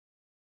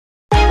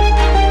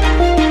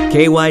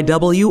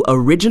KYW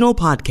Original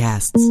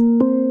Podcasts.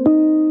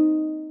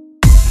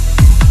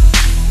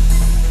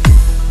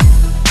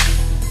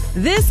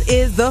 This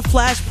is the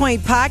Flashpoint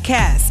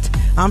Podcast.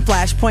 I'm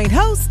Flashpoint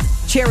host,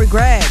 Cherry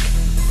Gregg.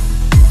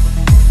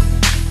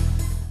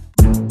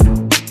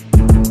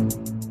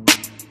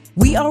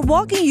 We are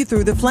walking you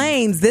through the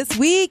flames this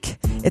week.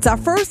 It's our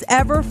first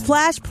ever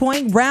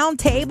Flashpoint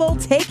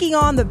Roundtable, taking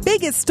on the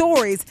biggest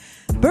stories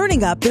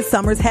burning up this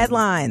summer's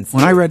headlines.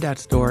 When I read that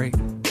story,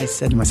 I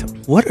said to myself,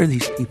 what are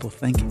these people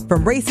thinking?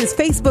 From racist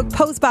Facebook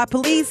posts by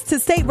police to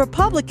state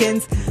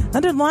Republicans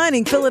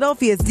underlining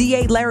Philadelphia's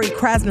DA Larry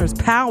Krasner's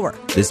power.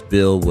 This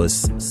bill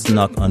was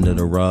snuck under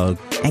the rug.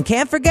 And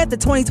can't forget the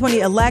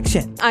 2020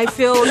 election. I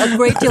feel a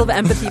great deal of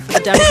empathy for the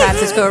Democrats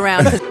this go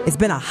around. It's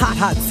been a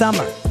hot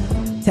summer.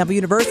 Temple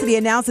University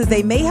announces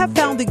they may have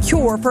found the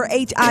cure for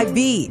HIV.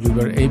 We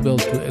were able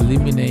to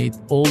eliminate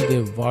all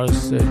the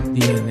virus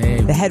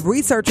DNA. The head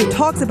researcher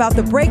talks about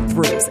the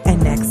breakthroughs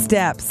and next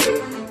steps.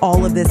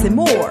 All of this and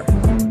more.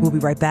 We'll be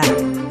right back.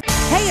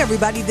 Hey,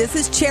 everybody, this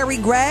is Cherry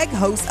Gregg,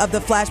 host of the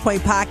Flashpoint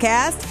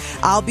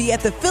Podcast. I'll be at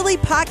the Philly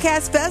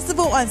Podcast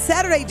Festival on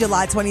Saturday,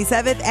 July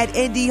 27th at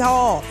Indy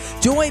Hall.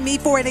 Join me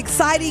for an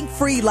exciting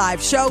free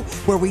live show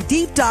where we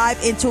deep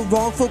dive into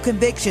wrongful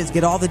convictions.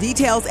 Get all the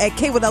details at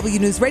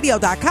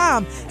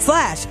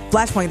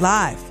KYWNewsRadio.com/Flashpoint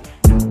Live.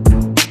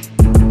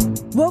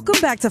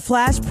 Welcome back to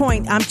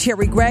Flashpoint. I'm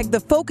Cherry Gregg. The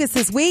focus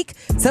this week,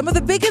 some of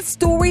the biggest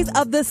stories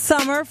of the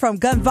summer, from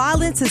gun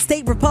violence to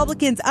state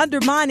Republicans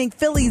undermining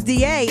Philly's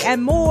DA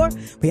and more.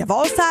 We have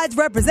all sides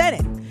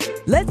represented.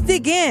 Let's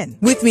dig in.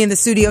 With me in the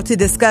studio to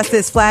discuss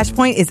this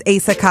Flashpoint is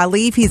Asa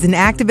Khalif. He's an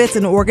activist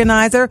and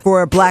organizer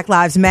for Black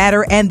Lives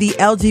Matter and the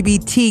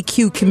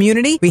LGBTQ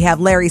community. We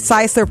have Larry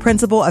Seisler,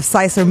 principal of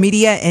Seisler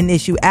Media and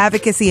Issue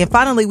Advocacy. And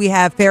finally, we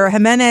have Farrah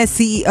Jimenez,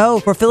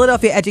 CEO for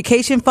Philadelphia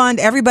Education Fund.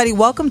 Everybody,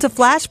 welcome to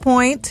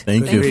Flashpoint.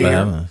 Thank you for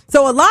having us.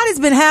 So a lot has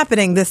been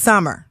happening this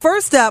summer.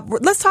 First up,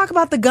 let's talk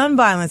about the gun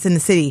violence in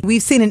the city.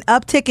 We've seen an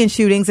uptick in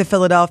shootings in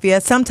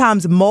Philadelphia,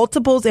 sometimes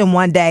multiples in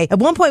one day. At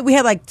one point, we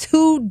had like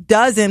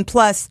 24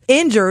 plus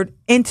injured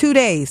in 2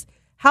 days.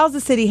 How's the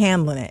city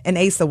handling it? And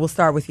Asa, we'll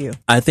start with you.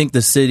 I think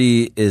the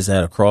city is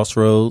at a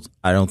crossroads.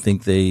 I don't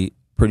think they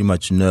pretty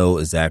much know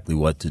exactly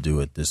what to do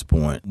at this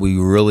point. We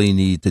really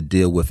need to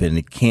deal with it, and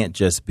it can't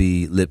just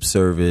be lip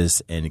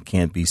service, and it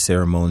can't be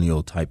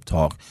ceremonial type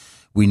talk.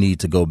 We need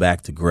to go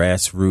back to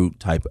grassroots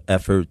type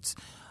efforts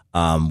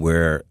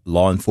where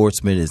law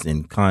enforcement is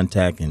in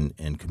contact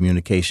and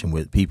communication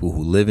with people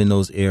who live in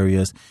those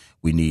areas.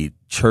 We need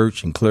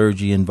church and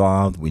clergy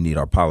involved. We need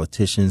our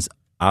politicians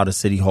out of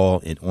City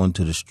Hall and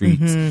onto the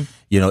streets. Mm-hmm.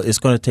 You know, it's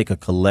going to take a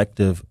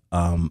collective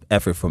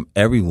effort from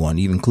everyone,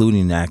 even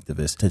including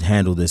activists, to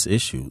handle this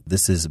issue.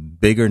 This is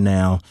bigger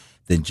now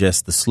than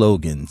just the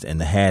slogans and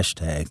the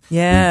hashtags.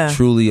 Yeah. We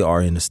truly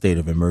are in a state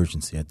of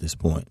emergency at this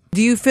point.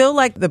 Do you feel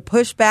like the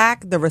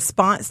pushback, the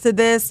response to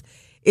this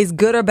is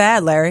good or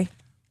bad, Larry?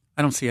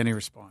 I don't see any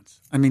response.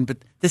 I mean, but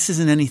this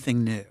isn't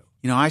anything new.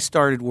 You know, I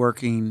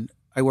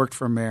worked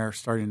for a mayor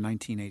starting in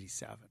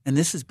 1987, and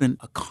this has been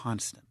a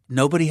constant.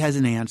 Nobody has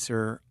an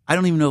answer. I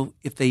don't even know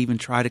if they even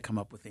try to come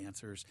up with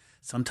answers.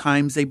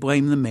 Sometimes they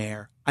blame the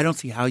mayor. I don't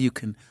see how you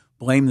can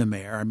blame the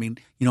mayor. I mean,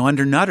 you know,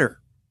 under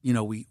Nutter, you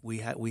know, we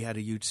had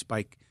a huge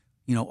spike,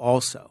 you know,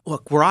 also.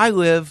 Look, where I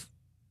live,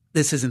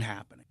 this isn't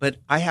happening, but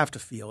I have to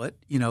feel it,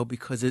 you know,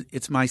 because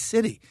it's my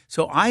city.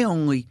 So I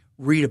only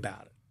read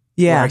about it.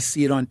 Yeah. Or I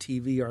see it on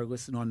TV or I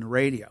listen on the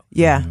radio.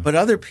 Yeah. But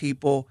other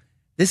people,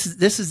 this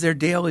is their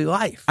daily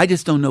life. I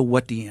just don't know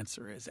what the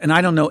answer is. And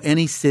I don't know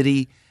any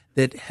city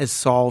that has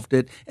solved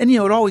it. And, you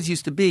know, it always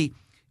used to be,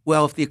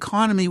 well, if the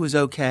economy was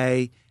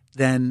okay,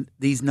 then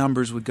these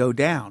numbers would go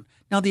down.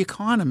 Now, the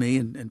economy,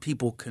 and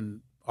people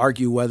can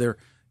argue whether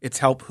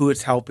who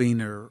it's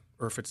helping or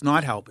if it's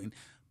not helping,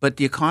 but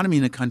the economy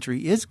in the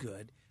country is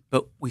good.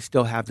 But we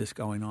still have this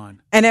going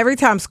on. And every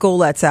time school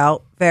lets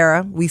out,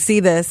 Farrah, we see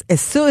this. As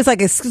soon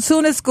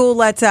as school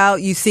lets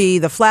out, you see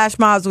the flash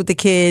mobs with the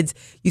kids.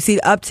 You see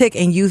the uptick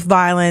in youth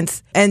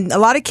violence. And a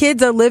lot of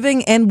kids are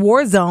living in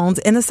war zones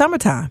in the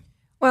summertime.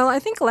 Well, I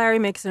think Larry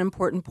makes an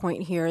important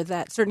point here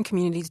that certain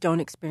communities don't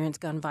experience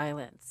gun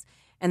violence.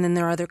 And then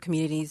there are other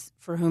communities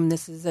for whom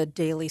this is a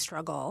daily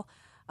struggle.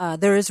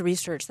 There is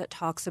research that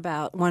talks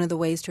about one of the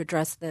ways to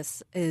address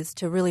this is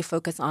to really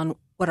focus on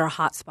what are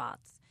hot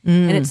spots.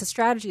 And it's a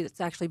strategy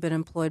that's actually been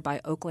employed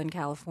by Oakland,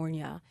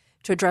 California,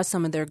 to address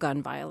some of their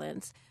gun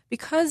violence.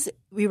 Because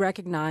we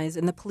recognize,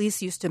 and the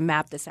police used to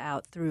map this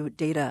out through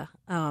data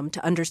to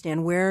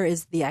understand where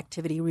is the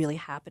activity really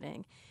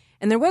happening.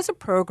 And there was a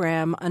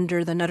program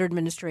under the Nutter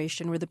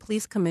administration where the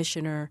police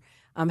commissioner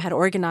had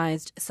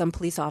organized some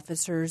police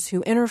officers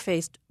who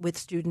interfaced with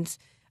students,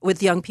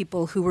 with young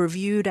people who were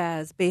viewed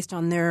as, based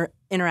on their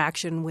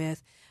interaction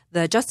with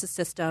the justice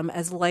system,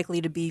 as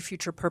likely to be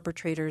future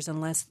perpetrators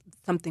unless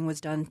something was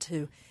done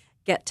to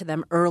get to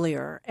them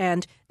earlier.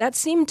 And that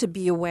seemed to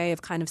be a way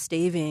of kind of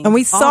staving And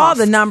we saw off.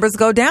 the numbers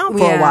go down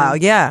for a while.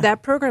 Yeah.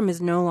 That program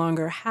is no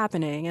longer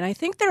happening. And I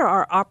think there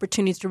are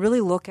opportunities to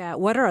really look at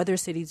what are other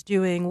cities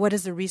doing, what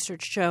does the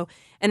research show,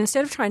 and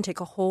instead of trying to take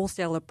a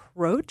wholesale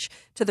approach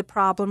to the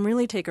problem,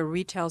 really take a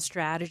retail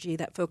strategy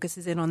that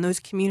focuses in on those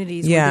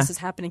communities where this is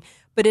happening,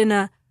 but in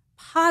a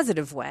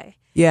positive way.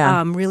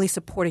 Yeah. Really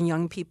supporting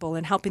young people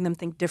and helping them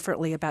think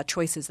differently about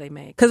choices they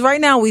make. Because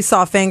right now we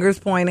saw fingers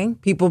pointing,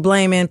 people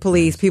blaming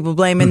police, people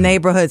blaming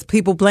neighborhoods,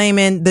 people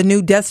blaming the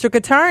new district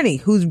attorney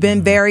who's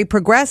been very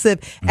progressive.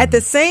 At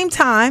the same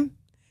time,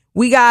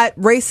 we got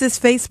racist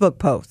Facebook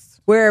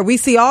posts where we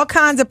see all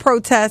kinds of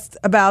protests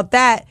about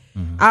that.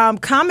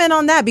 Comment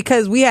on that,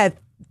 because we had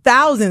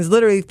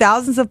literally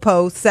thousands of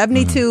posts,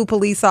 72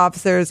 police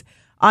officers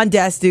on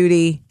desk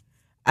duty.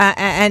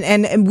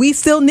 And we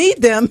still need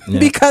them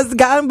because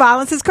gun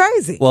violence is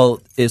crazy.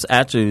 Well, it's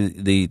actually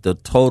the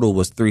total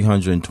was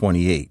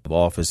 328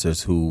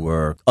 officers who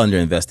were under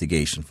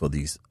investigation for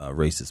these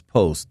racist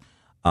posts.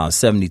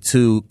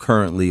 72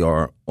 currently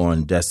are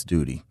on desk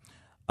duty,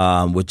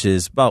 which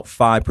is about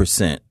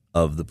 5%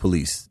 of the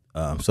police.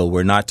 So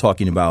we're not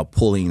talking about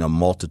pulling a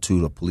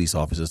multitude of police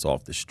officers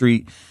off the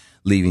street,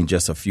 leaving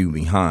just a few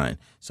behind.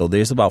 So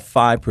there's about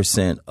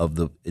 5% of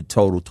the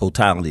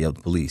totality of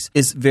the police.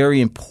 It's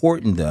very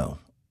important, though,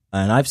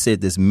 and I've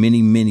said this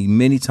many, many,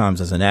 many times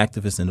as an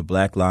activist in the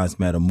Black Lives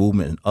Matter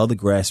movement and other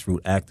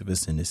grassroots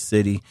activists in this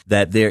city,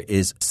 that there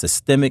is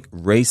systemic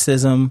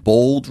racism,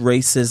 bold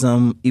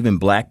racism. Even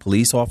black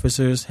police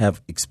officers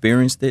have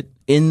experienced it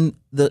in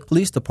the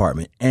police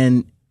department.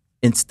 And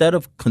instead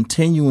of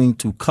continuing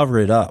to cover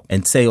it up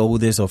and say, oh, well,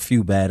 there's a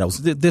few bad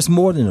apples, there's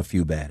more than a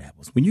few bad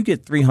apples. When you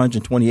get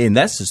 328, and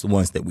that's just the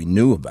ones that we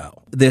knew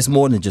about, there's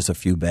more than just a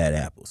few bad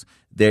apples.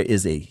 There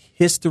is a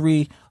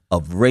history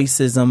of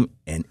racism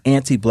and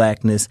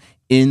anti-blackness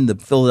in the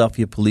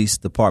Philadelphia Police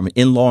Department,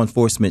 in law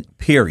enforcement,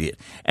 period.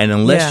 And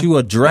unless you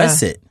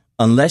address it,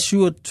 unless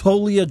you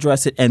totally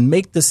address it and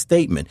make the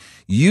statement,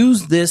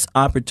 use this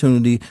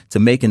opportunity to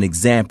make an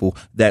example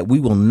that we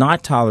will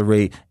not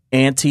tolerate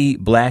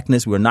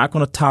anti-blackness. We're not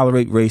going to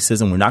tolerate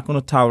racism. We're not going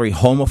to tolerate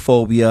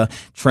homophobia,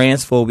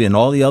 transphobia, and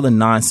all the other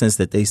nonsense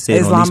that they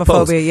say on these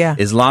posts.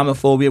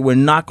 Islamophobia. We're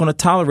not going to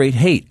tolerate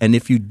hate. And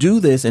if you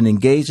do this and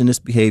engage in this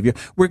behavior,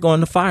 we're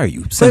going to fire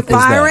you.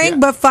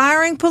 But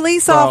firing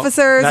police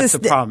officers that's is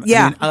the problem.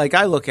 Yeah. I mean,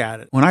 I look at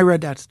it. When I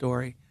read that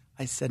story,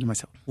 I said to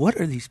myself, what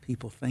are these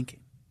people thinking?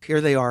 Here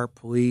they are,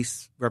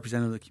 police,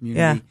 representative of the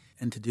community,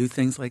 and to do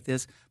things like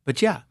this.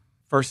 But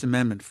First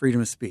Amendment,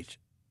 freedom of speech.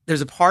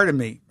 There's a part of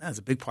me, there's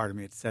a big part of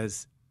me, it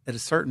says at a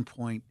certain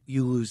point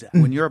you lose that.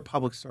 When you're a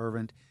public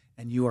servant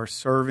and you are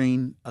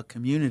serving a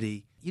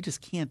community, you just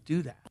can't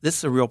do that. This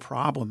is a real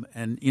problem.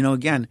 And,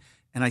 again,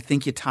 and I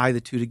think you tie the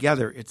two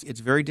together. It's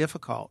very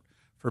difficult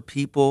for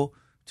people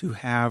to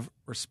have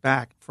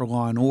respect for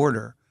law and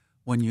order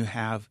when you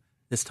have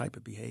this type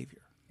of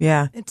behavior.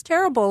 Yeah. It's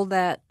terrible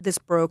that this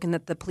broke and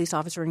that the police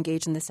officer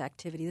engaged in this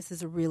activity. This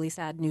is a really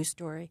sad news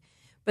story.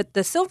 But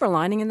the silver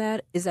lining in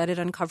that is that it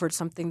uncovered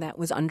something that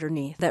was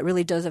underneath that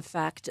really does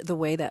affect the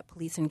way that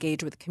police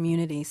engage with the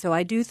community. So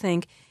I do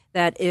think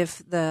that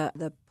if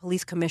the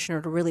police commissioner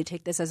to really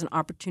take this as an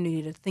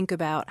opportunity to think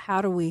about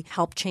how do we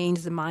help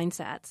change the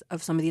mindsets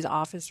of some of these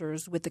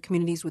officers with the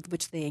communities with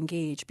which they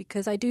engage,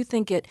 because I do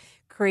think it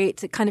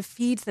kind of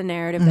feeds the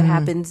narrative that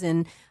happens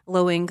in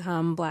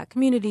low-income black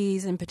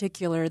communities in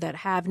particular that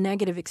have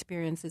negative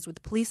experiences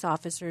with police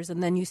officers,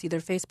 and then you see their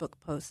Facebook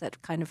posts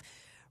that kind of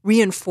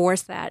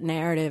reinforce that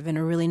narrative in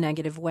a really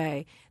negative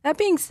way. That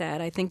being said,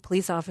 I think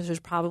police officers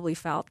probably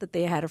felt that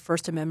they had a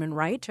First Amendment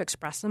right to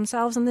express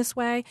themselves in this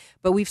way.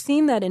 But we've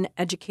seen that in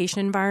education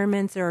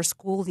environments, there are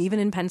schools, even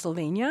in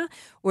Pennsylvania,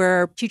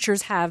 where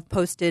teachers have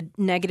posted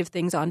negative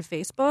things on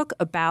Facebook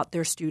about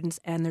their students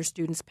and their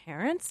students'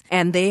 parents,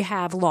 and they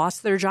have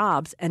lost their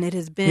jobs. And it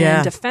has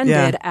been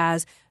defended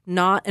as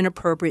not an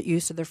appropriate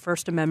use of their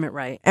First Amendment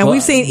right. And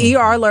we've seen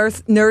ER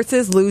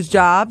nurses lose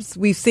jobs.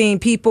 We've seen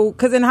people,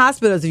 because in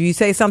hospitals, if you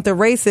say something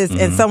racist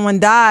and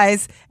someone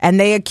dies and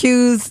they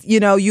accuse,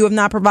 you of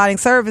not providing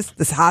service,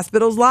 this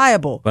hospital's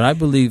liable. But I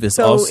believe it's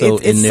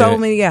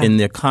in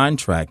their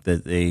contract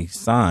that they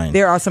signed.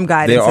 There are some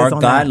guidelines. There are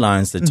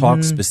guidelines that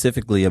talk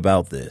specifically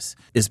about this.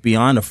 It's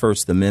beyond the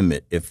First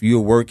Amendment. If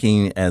you're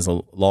working as a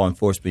law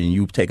enforcement and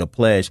you take a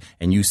pledge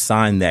and you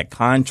sign that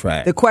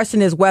contract. The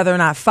question is whether or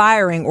not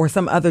firing or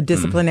some other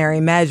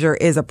disciplinary measure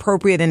is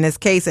appropriate in this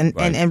case.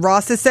 And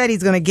Ross has said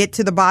he's going to get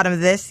to the bottom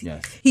of this.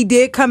 Yes. He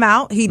did come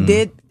out. He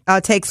did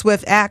take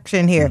swift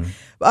action here.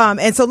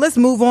 And so let's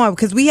move on,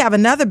 because we have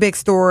another big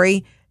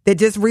story that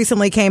just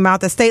recently came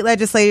out. The state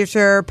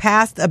legislature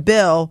passed a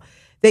bill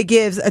that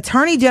gives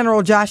Attorney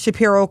General Josh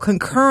Shapiro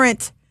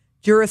concurrent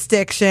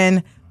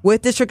jurisdiction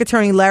with District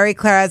Attorney Larry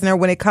Krasner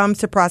when it comes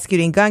to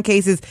prosecuting gun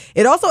cases.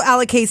 It also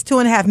allocates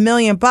 $2.5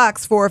 million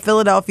for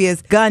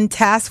Philadelphia's gun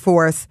task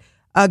force.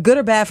 Good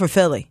or bad for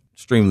Philly?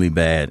 Extremely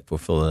bad for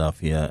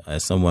Philadelphia.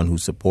 As someone who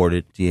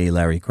supported DA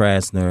Larry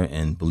Krasner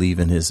and believe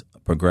in his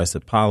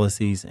progressive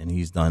policies, and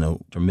he's done a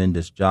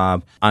tremendous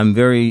job, I'm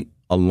very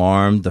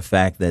alarmed the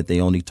fact that they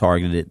only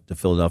targeted the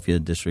Philadelphia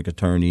district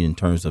attorney in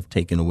terms of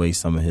taking away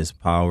some of his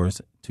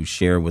powers to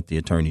share with the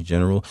attorney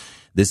general.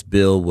 This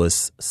bill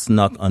was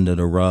snuck under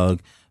the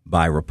rug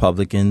by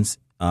Republicans.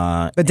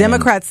 But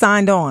Democrats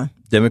signed on.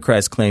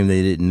 Democrats claim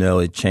they didn't know.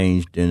 It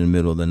changed in the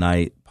middle of the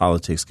night.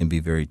 Politics can be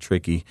very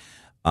tricky.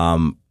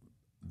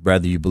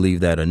 Whether you believe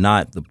that or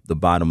not, the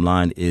bottom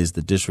line is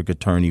the district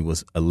attorney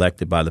was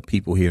elected by the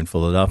people here in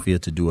Philadelphia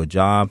to do a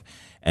job.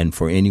 And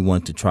for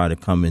anyone to try to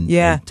come and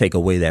take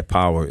away that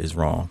power is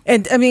wrong.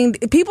 And I mean,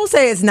 people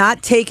say it's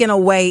not taking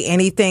away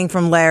anything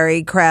from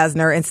Larry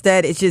Krasner.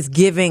 Instead, it's just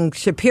giving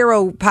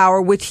Shapiro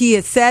power, which he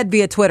has said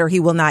via Twitter he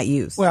will not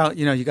use. Well,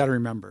 you got to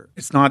remember,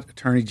 it's not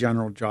Attorney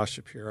General Josh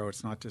Shapiro.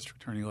 It's not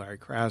District Attorney Larry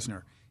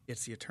Krasner.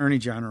 It's the Attorney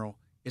General.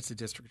 It's the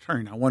District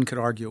Attorney. Now, one could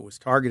argue it was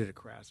targeted at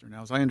Krasner.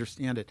 Now, as I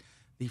understand it,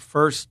 the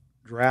first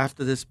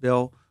draft of this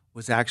bill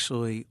was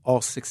actually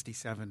all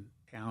 67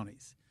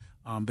 counties.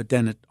 But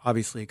then it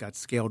got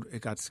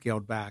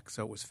scaled back,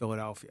 so it was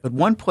Philadelphia. But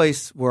one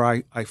place where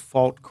I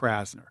fault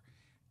Krasner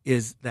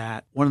is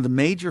that one of the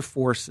major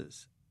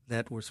forces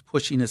that was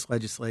pushing this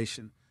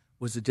legislation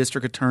was the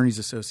District Attorneys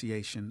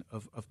Association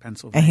of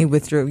Pennsylvania. And he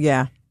withdrew,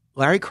 yeah.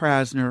 Larry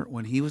Krasner,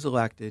 when he was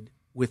elected,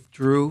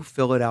 withdrew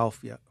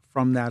Philadelphia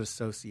from that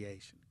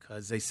association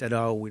because they said,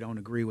 we don't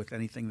agree with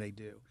anything they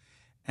do.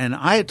 And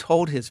I had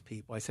told his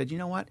people, I said, you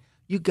know what?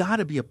 You got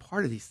to be a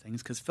part of these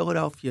things because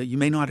Philadelphia, you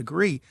may not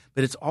agree,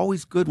 but it's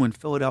always good when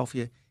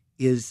Philadelphia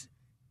is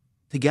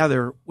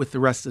together with the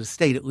rest of the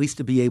state, at least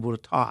to be able to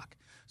talk.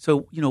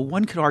 So,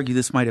 one could argue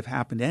this might have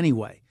happened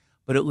anyway,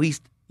 but at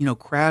least,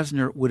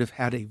 Krasner would have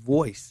had a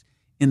voice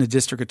in the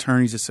District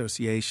Attorneys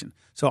Association.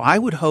 So I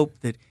would hope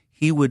that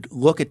he would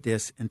look at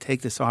this and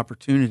take this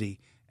opportunity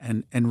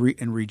and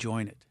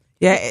rejoin it.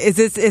 Yeah, is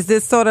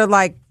this sort of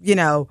like,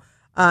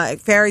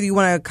 Farrah, do you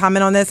want to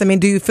comment on this? I mean,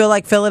 do you feel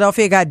like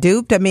Philadelphia got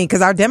duped? I mean,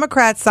 because our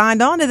Democrats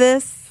signed on to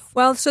this.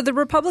 Well, so the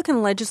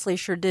Republican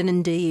legislature did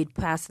indeed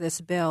pass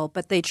this bill,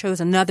 but they chose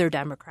another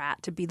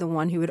Democrat to be the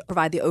one who would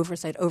provide the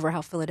oversight over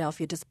how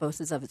Philadelphia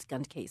disposes of its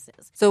gun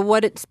cases. So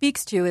what it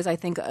speaks to is, I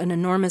think, an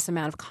enormous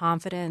amount of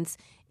confidence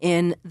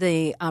in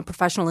the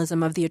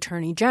professionalism of the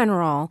Attorney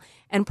General,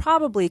 and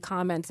probably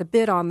comments a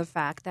bit on the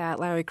fact that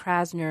Larry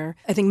Krasner,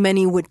 I think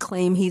many would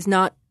claim he's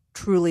not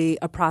truly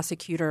a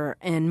prosecutor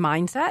in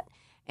mindset,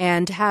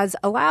 and has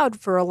allowed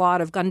for a lot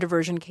of gun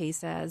diversion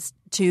cases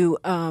to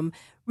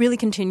really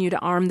continue to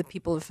arm the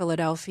people of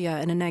Philadelphia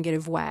in a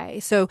negative way.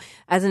 So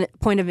as a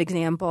point of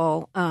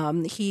example,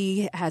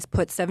 he has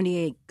put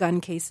 78 gun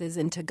cases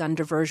into gun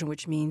diversion,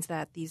 which means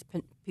that these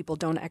people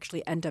don't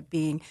actually end up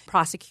being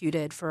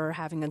prosecuted for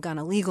having a gun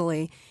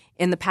illegally.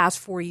 In the past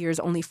 4 years,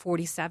 only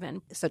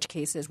 47 such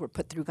cases were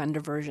put through gun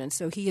diversion.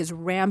 So he has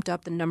ramped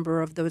up the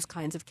number of those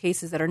kinds of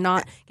cases that are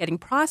not getting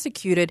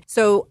prosecuted.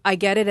 So I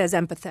get it as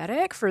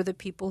empathetic for the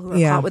people who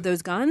are caught with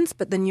those guns,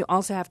 but then you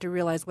also have to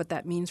realize what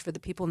that means for the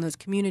people in those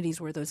communities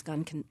where those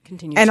guns can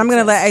continue and to I'm going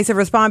to let exist. Asa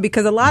respond,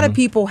 because a lot of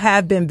people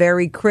have been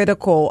very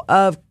critical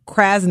of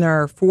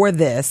Krasner for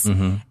this,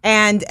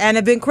 and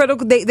have been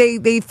critical.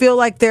 They feel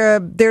like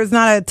there's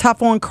not a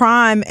tough on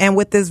crime, and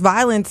with this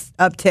violence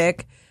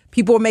uptick,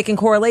 people are making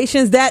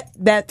correlations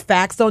that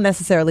facts don't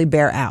necessarily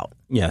bear out.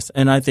 Yes,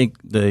 and I think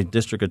the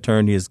district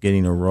attorney is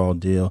getting a raw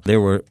deal.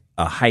 There were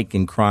a hike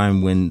in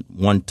crime when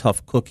one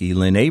tough cookie,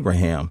 Lynn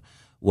Abraham,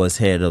 was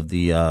head of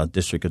the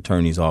district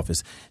attorney's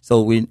office.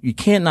 So you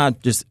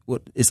cannot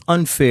it's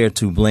unfair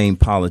to blame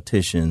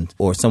politicians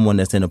or someone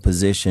that's in a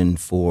position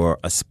for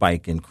a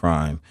spike in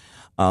crime.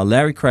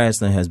 Larry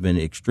Krasner has been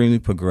extremely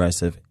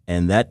progressive,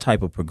 and that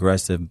type of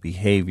progressive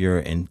behavior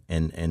and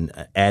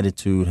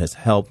attitude has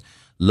helped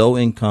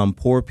low-income,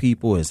 poor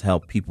people, has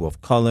helped people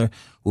of color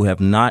who have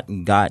not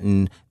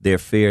gotten their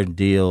fair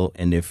deal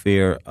and their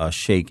fair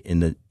shake in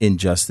the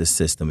injustice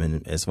system,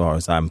 and as far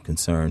as I'm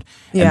concerned.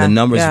 And the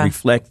numbers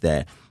reflect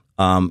that.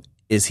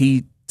 Is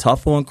he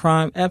tough on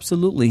crime?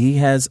 Absolutely. He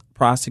has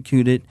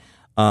prosecuted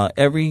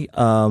every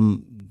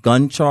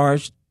gun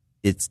charge.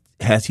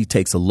 He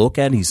takes a look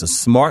at it. He's a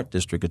smart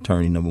district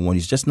attorney, number one.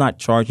 He's just not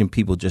charging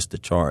people just to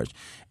charge.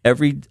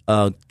 Every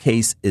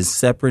case is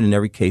separate and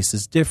every case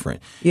is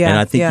different. And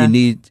I think you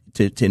need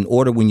to, in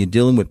order when you're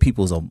dealing with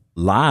people's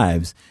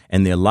lives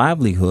and their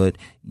livelihood,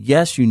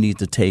 yes, you need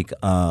to take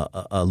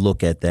a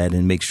look at that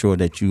and make sure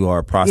that you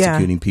are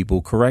prosecuting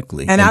people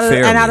correctly and fairly.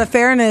 And out of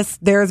fairness,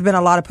 there's been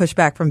a lot of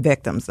pushback from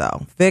victims,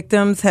 though.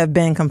 Victims have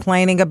been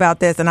complaining about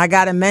this, and I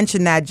got to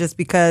mention that just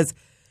because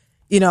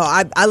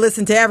I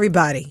listen to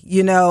everybody,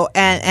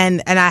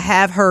 and I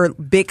have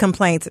heard big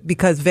complaints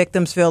because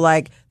victims feel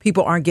like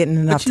people aren't getting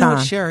enough time. But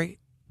what, Sherry,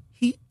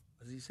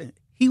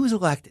 he was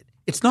elected.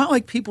 It's not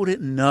like people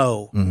didn't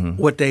know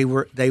what they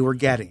were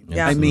getting.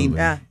 Yeah. I mean,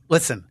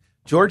 listen,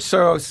 George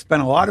Soros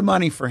spent a lot of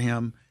money for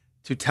him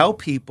to tell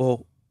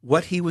people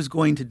what he was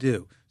going to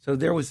do. So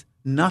there was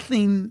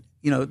nothing,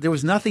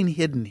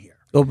 hidden here.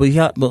 Well,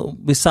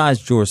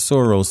 besides George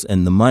Soros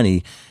and the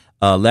money,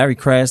 Larry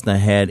Krasner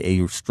had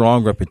a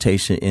strong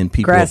reputation in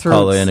people of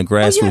color and the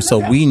grassroots.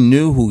 So we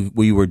knew who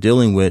we were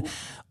dealing with.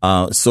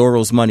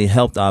 Soros' money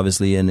helped,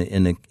 obviously,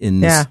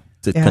 in this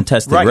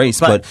contested Right, race,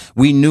 but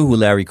we knew who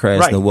Larry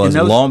Krasner was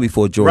long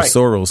before George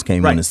Soros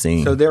came on the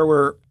scene. So there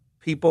were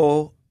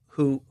people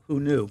who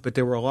knew, but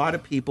there were a lot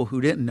of people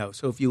who didn't know.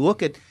 So if you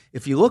look at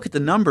the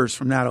numbers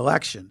from that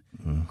election,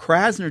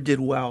 Krasner did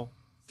well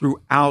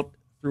throughout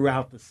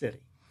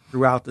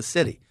the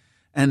city,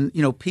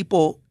 and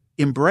people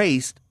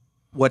embraced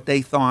what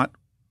they thought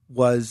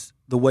was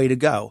the way to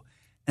go.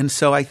 And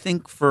so I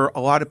think for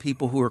a lot of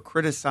people who are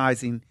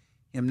criticizing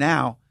him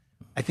now,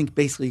 I think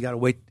basically you got to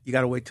wait. You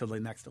got to wait till the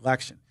next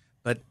election.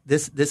 But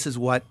this is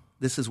what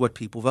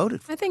people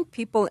voted for. I think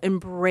people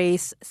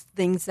embrace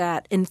things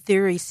that, in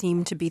theory,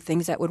 seem to be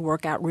things that would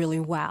work out really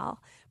well.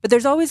 But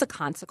there's always a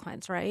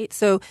consequence, right?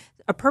 So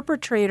a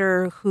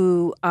perpetrator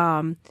who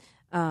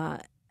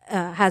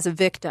has a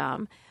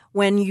victim,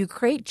 when you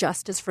create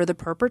justice for the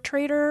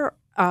perpetrator,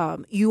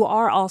 you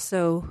are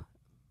also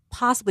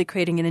possibly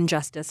creating an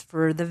injustice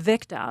for the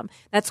victim.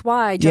 That's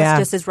why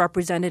justice is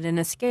represented in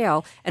a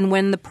scale. And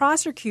when the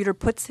prosecutor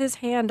puts his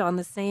hand on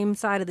the same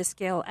side of the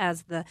scale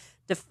as the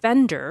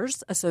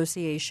Defenders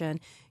Association,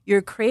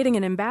 you're creating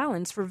an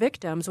imbalance for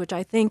victims, which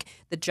I think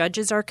the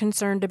judges are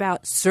concerned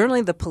about,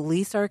 certainly the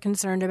police are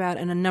concerned about,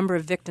 and a number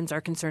of victims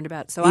are concerned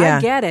about. So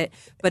I get it,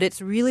 but it's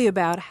really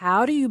about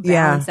how do you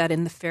balance that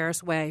in the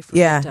fairest way for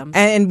victims.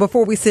 And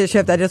before we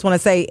shift, I just want to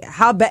say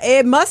how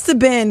it must have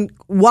been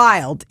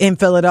wild in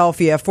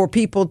Philadelphia for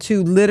people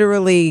to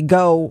literally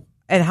go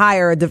and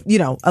hire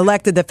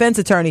elect a defense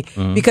attorney,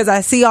 because I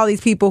see all these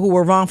people who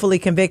were wrongfully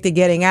convicted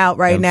getting out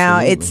now.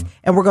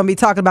 And we're going to be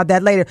talking about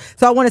that later.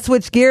 So I want to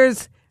switch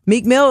gears.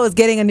 Meek Mill is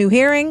getting a new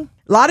hearing.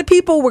 A lot of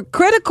people were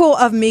critical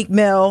of Meek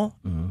Mill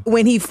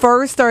when he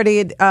first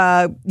started,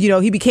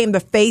 he became the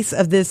face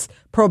of this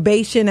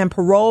probation and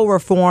parole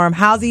reform.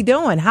 How's he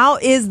doing? How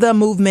is the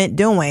movement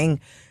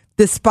doing,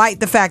 despite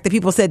the fact that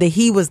people said that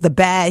he was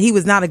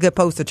not a good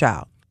poster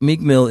child? Meek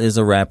Mill is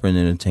a rapper and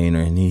entertainer,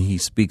 and he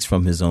speaks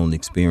from his own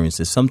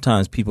experiences.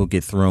 Sometimes people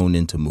get thrown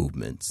into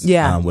movements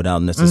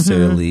without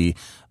necessarily,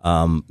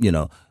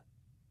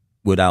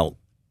 without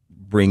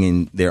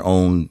bringing their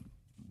own,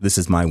 this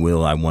is my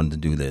will, I wanted to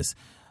do this.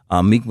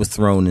 Meek was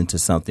thrown into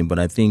something, but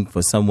I think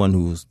for someone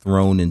who's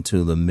thrown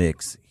into the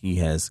mix, he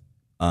has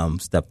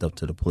stepped up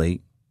to the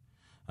plate.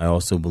 I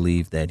also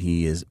believe that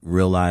he is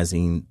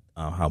realizing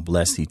how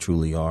blessed he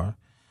truly are.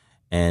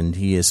 And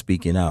he is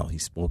speaking out. He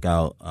spoke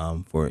out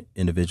for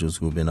individuals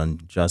who have been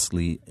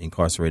unjustly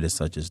incarcerated,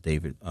 such as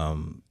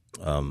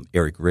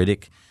Eric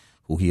Riddick,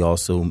 who he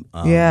also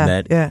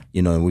met.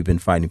 And we've been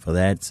fighting for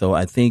that. So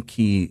I think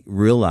he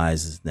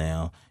realizes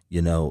now,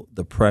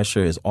 the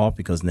pressure is off,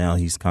 because now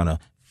he's kind of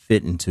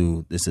fit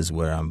into, this is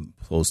where I'm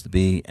supposed to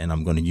be, and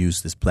I'm going to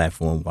use this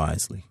platform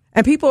wisely.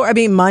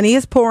 And money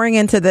is pouring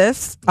into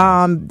this.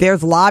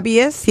 There's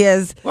lobbyists. He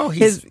has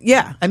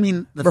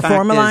the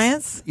Reform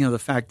Alliance. The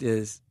fact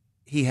is,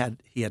 he had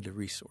the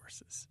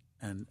resources,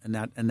 and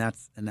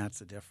that's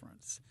the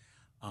difference.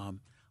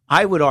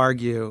 I would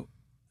argue,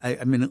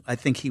 I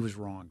think he was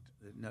wronged,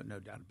 no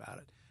doubt about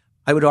it.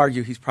 I would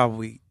argue he's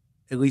probably,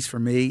 at least for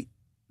me,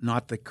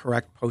 not the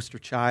correct poster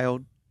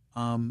child,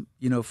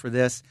 for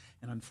this.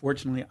 And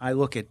unfortunately, I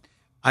look at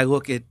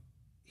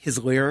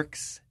his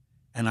lyrics,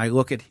 and I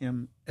look at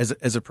him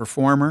as a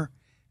performer,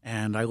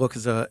 and I look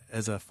as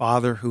a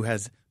father who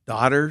has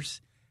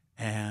daughters,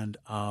 and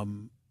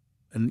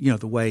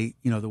the way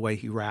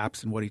he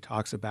raps and what he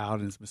talks about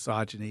and his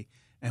misogyny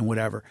and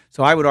whatever.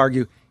 So I would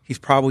argue he's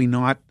probably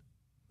not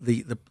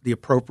the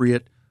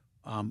appropriate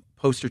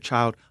poster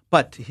child.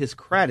 But to his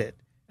credit,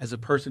 as a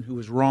person who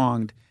was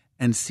wronged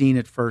and seen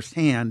it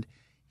firsthand,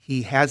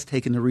 he has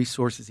taken the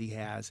resources he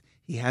has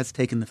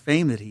taken the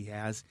fame that he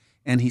has,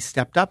 and he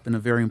stepped up in a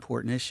very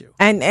important issue.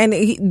 And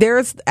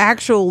there's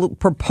actual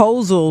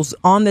proposals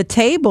on the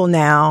table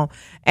now,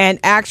 and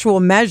actual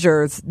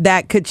measures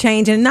that could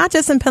change, and not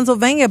just in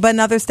Pennsylvania, but in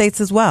other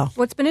states as well.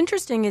 What's been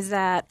interesting is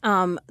that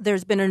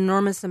there's been an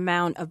enormous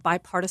amount of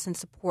bipartisan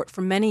support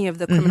for many of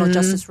the criminal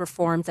justice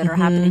reforms that are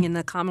happening in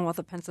the Commonwealth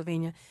of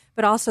Pennsylvania.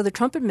 But also the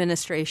Trump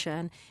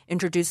administration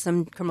introduced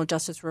some criminal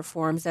justice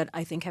reforms that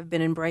I think have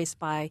been embraced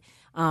by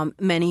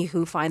many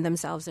who find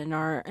themselves in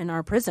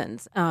our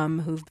prisons,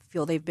 who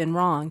feel they've been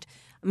wronged.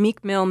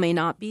 Meek Mill may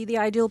not be the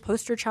ideal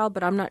poster child,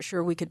 but I'm not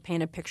sure we could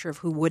paint a picture of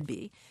who would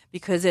be,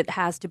 because it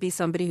has to be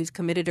somebody who's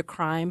committed a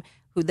crime,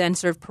 who then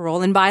served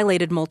parole and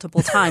violated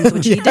multiple times,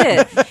 which he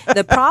did.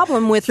 The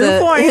problem with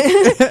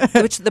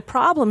the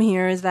problem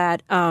here is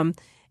that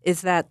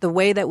the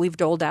way that we've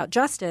doled out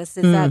justice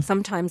is that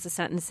sometimes the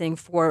sentencing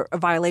for a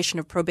violation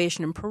of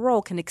probation and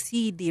parole can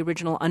exceed the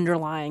original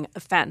underlying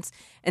offense.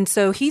 And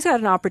so he's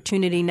had an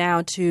opportunity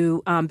now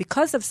to,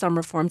 because of some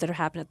reforms that are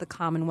happening at the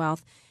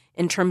Commonwealth,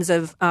 in terms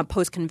of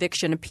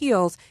post-conviction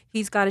appeals,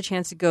 he's got a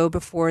chance to go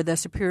before the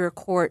Superior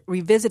Court,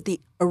 revisit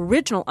the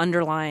original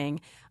underlying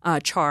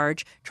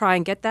charge, try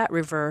and get that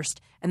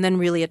reversed, and then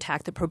really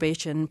attack the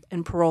probation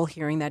and parole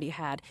hearing that he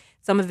had.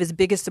 Some of his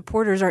biggest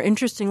supporters are,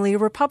 interestingly,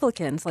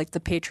 Republicans, like the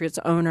Patriots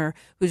owner,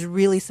 who's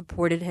really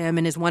supported him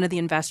and is one of the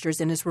investors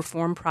in his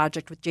reform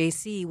project with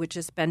JC, which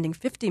is spending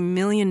 $50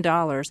 million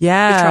to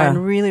try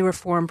and really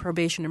reform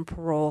probation and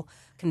parole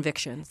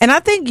convictions. And I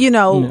think, can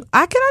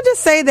I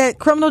just say that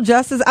criminal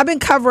justice, I've been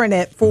covering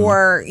it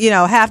for,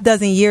 half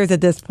dozen years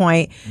at this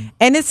point,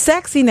 and it's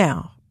sexy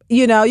now.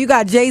 You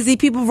got Jay-Z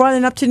people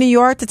running up to New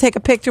York to take a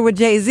picture with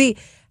Jay-Z.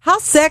 How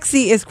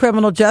sexy is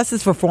criminal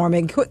justice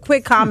reforming?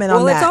 Quick comment on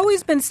that. Well, it's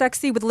always been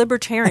sexy with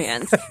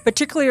libertarians,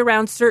 particularly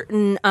around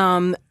certain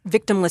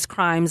victimless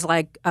crimes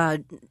like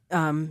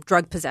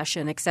drug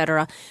possession, et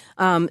cetera.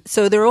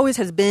 So there always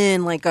has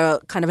been like a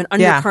kind of an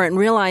undercurrent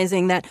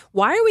realizing that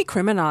why are we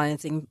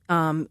criminalizing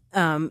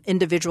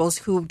individuals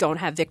who don't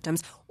have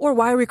victims, or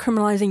why are we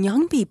criminalizing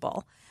young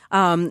people?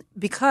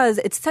 Because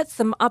it sets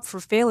them up for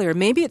failure.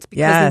 Maybe it's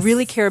because we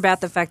really care about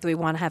the fact that we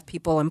want to have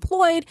people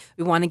employed,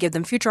 we want to give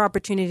them future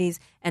opportunities,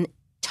 and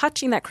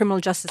touching that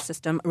criminal justice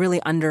system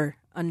really undermines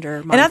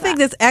And I think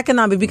that's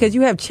economic because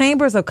you have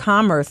chambers of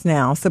commerce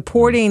now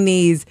supporting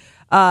these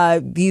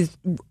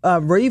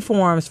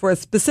reforms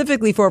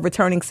specifically for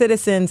returning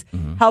citizens,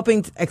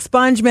 helping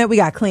expungement. We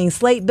got clean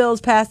slate bills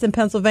passed in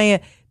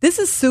Pennsylvania. This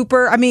is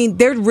super. I mean,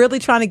 they're really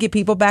trying to get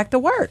people back to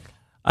work.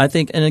 I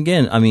think, and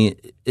again,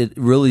 it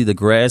really, the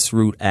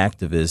grassroots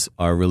activists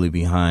are really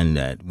behind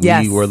that.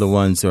 We were the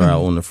ones who are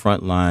on the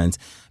front lines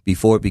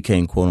before it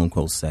became quote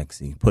unquote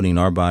sexy, putting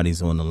our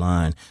bodies on the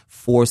line,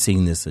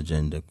 forcing this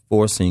agenda,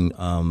 forcing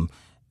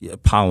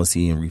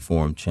policy and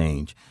reform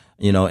change.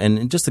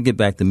 And just to get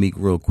back to Meek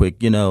real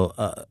quick,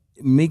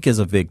 Meek is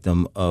a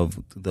victim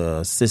of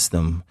the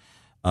system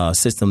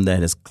that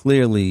has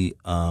clearly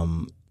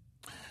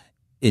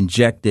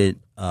injected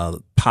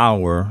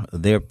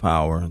their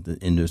power,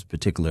 in this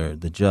particular,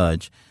 the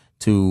judge,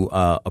 to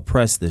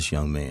oppress this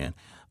young man.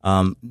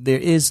 There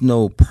is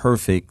no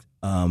perfect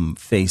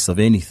face of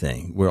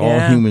anything. We're all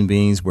human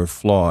beings. We're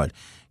flawed,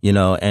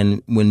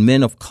 and when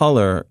men of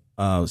color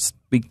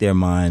speak their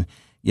mind,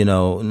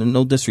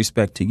 no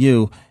disrespect to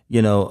you,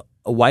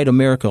 white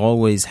America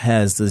always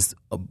has this,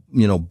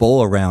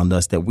 bow around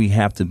us that we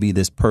have to be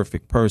this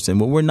perfect person.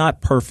 Well, we're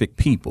not perfect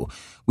people.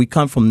 We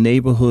come from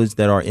neighborhoods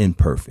that are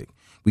imperfect.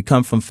 We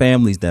come from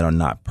families that are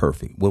not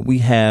perfect. What we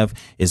have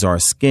is our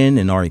skin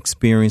and our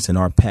experience and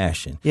our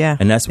passion. Yeah.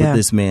 And that's what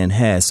this man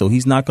has. So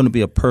he's not going to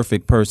be a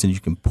perfect person you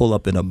can pull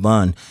up in a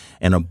bun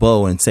and a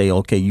bow and say,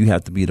 okay, you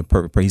have to be the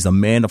perfect person. He's a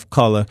man of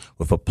color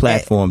with a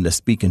platform that's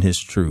speaking his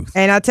truth.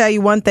 And I'll tell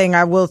you one thing.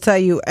 I will tell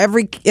you,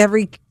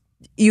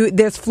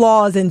 there's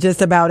flaws in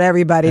just about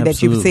everybody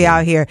that you see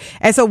out here.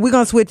 And so we're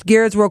going to switch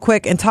gears real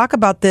quick and talk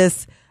about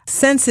this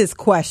census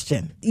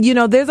question.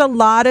 There's a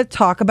lot of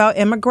talk about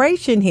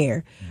immigration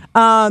here.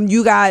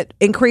 You got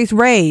increased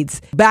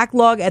raids,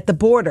 backlog at the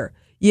border.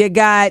 You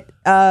got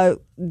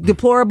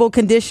deplorable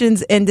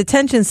conditions in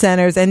detention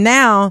centers. And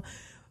now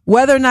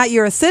whether or not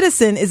you're a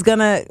citizen is going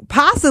to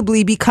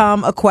possibly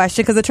become a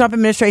question because the Trump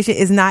administration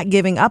is not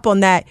giving up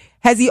on that.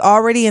 Has he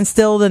already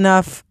instilled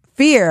enough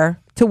fear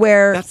to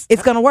where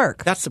it's going to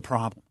work? That's the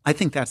problem. I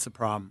think that's the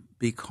problem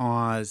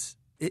because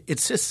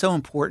it's just so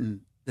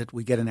important that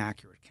we get an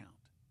accurate count.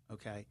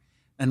 Okay.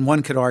 And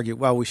one could argue,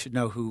 well, we should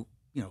know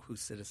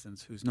who's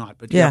citizens, who's not,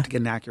 but you have to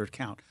get an accurate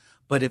count.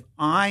 But if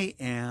I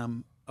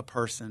am a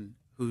person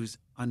who's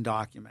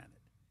undocumented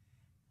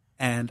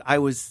and I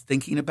was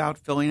thinking about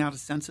filling out a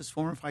census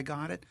form if I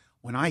got it,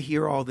 when I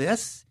hear all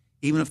this,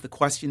 even if the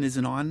question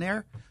isn't on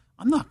there,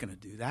 I'm not going to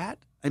do that.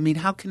 I mean,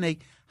 how can they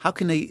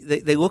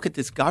look at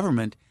this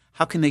government,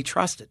 how can they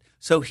trust it?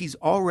 So he's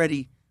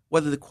already,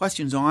 whether the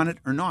question's on it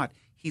or not,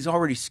 he's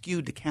already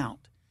skewed the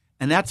count.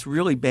 And that's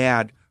really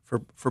bad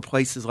for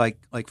places like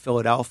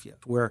Philadelphia,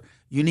 where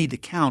you need to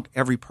count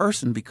every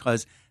person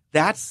because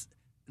that's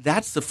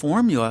the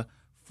formula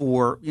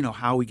for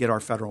how we get our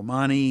federal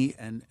money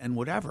and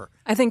whatever.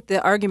 I think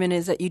the argument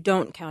is that you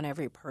don't count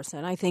every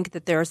person. I think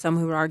that there are some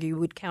who would argue you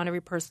would count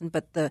every person,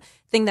 but the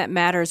thing that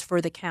matters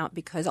for the count,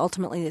 because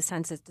ultimately the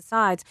census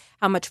decides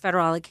how much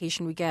federal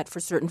allocation we get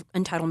for certain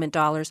entitlement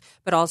dollars,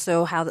 but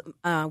also how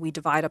we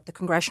divide up the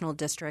congressional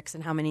districts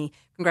and how many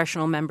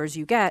congressional members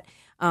you get.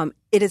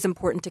 It is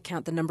important to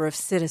count the number of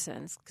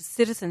citizens, because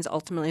citizens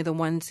ultimately are the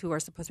ones who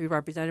are supposed to be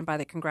represented by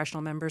the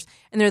congressional members,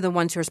 and they're the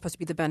ones who are supposed to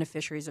be the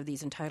beneficiaries of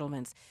these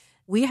entitlements.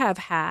 We have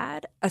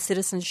had a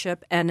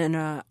citizenship and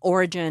an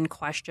origin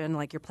question,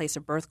 like your place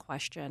of birth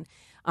question,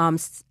 on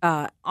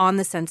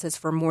the census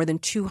for more than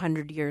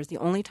 200 years. The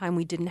only time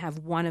we didn't have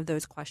one of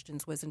those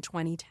questions was in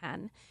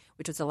 2010,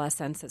 which was the last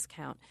census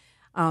count.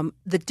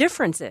 The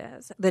difference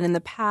is that in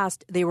the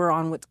past they were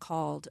on what's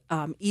called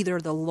either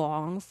the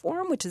long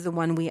form, which is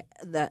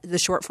the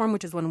short form,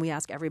 which is one we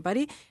ask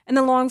everybody, and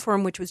the long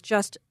form, which was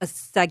just a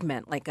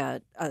segment, like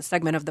a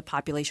segment of the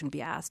population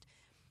be asked.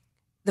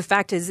 the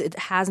fact is it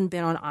hasn't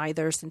been on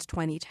either since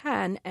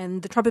 2010,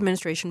 and the Trump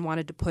administration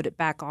wanted to put it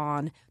back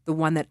on the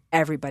one that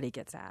everybody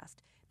gets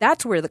asked.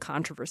 That's where the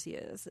controversy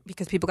is,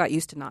 because people got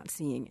used to not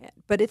seeing it.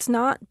 But it's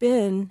not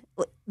been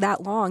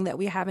that long that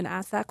we haven't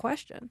asked that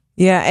question.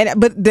 Yeah,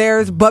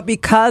 but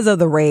because of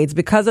the raids,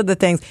 because of the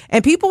things,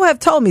 and people have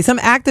told me, some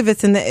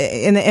activists in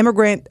the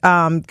immigrant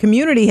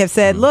community have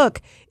said,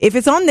 look, if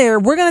it's on there,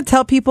 we're going to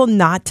tell people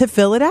not to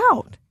fill it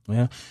out.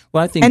 Yeah,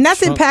 well, I think, and that's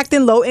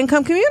impacting low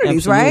income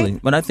communities, absolutely.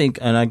 right? But I think,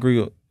 and I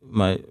agree with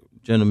my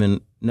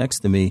gentleman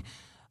next to me,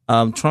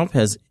 Trump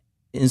has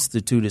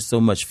instituted so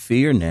much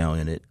fear now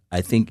in it.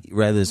 I think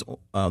rather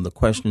the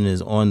question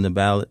is on the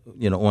ballot,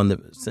 on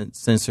the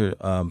censor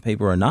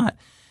paper or not,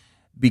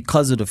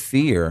 because of the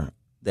fear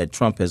that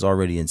Trump has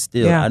already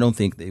instilled. Yeah. I don't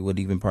think they would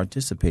even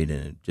participate in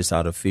it just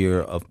out of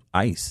fear of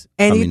ICE.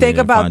 And you think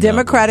about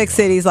Democratic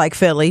cities like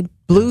Philly,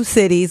 blue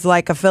cities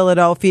like a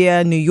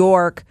Philadelphia, New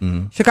York,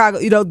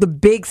 Chicago, the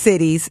big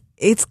cities.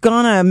 It's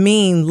going to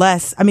mean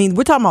less. I mean,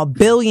 we're talking about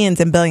billions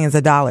and billions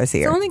of dollars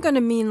here. It's only going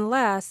to mean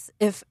less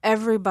if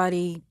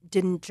everybody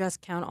didn't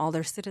just count all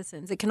their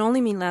citizens. It can only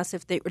mean less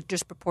if they were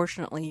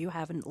disproportionately you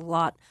have a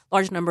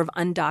large number of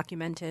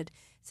undocumented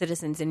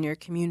citizens in your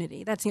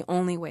community. That's the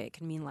only way it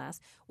can mean less.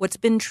 What's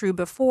been true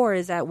before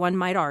is that one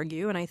might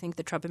argue, and I think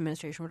the Trump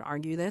administration would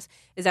argue this,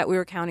 is that we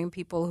were counting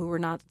people who were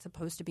not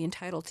supposed to be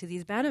entitled to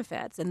these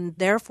benefits, and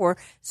therefore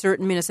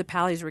certain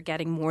municipalities were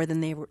getting more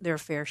than their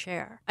fair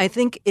share. I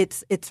think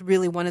it's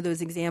really one of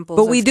those examples.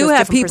 But we do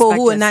have people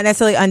who are not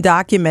necessarily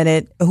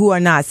undocumented, who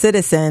are not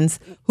citizens,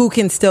 who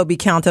can still be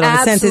counted on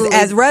the census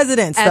as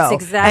residents, That's though.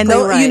 Exactly and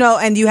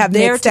right. And you have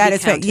mixed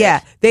status.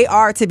 Yeah, they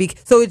are to be.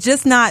 So it's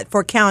just not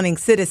for counting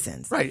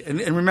citizens. Right, and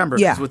remember,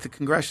 because with the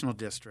congressional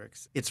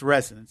districts, it's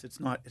residents. It's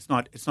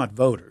not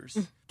voters.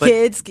 But,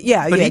 kids, kids,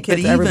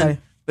 everybody.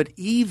 But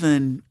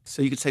even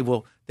so, you could say,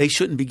 well, they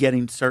shouldn't be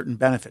getting certain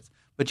benefits.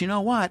 But you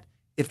know what?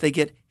 If they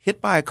get hit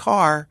by a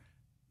car,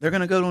 they're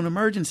going to go to an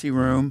emergency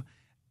room,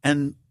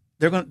 and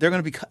they're going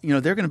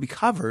to be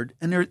covered.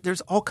 And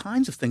there's all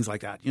kinds of things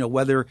like that.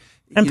 Whether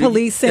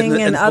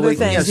policing and other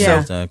things.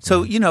 Yeah. Exactly.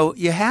 So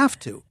you have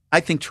to.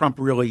 I think Trump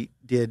really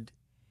did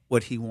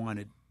what he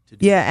wanted to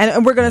do. Yeah,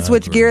 and we're going to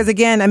switch gears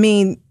again. I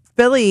mean,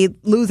 Philly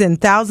losing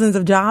thousands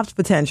of jobs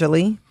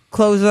potentially.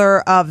 Closure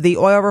of the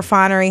oil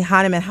refinery,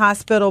 Heinemann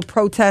Hospital,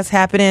 protests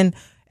happening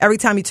every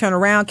time you turn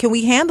around. Can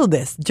we handle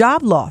this?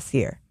 Job loss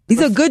here.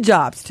 These are good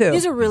jobs, too.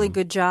 These are really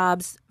good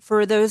jobs.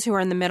 For those who are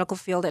in the medical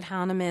field at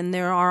Heinemann,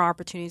 there are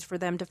opportunities for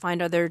them to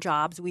find other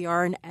jobs. We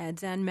are an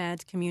eds and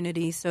meds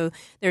community, so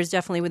there's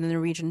definitely within the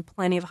region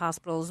plenty of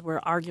hospitals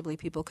where arguably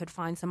people could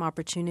find some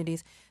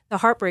opportunities. The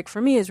heartbreak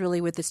for me is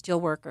really with the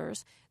steel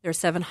workers. There are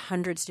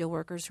 700 steel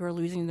workers who are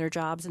losing their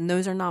jobs, and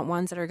those are not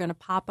ones that are going to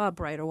pop up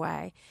right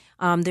away.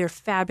 They're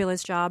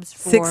fabulous jobs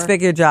for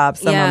six-figure jobs.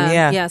 Some of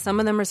them, yeah.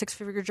 Some of them are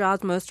six-figure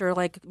jobs. Most are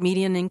like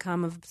median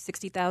income of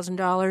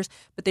 $60,000,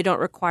 but they don't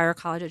require a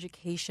college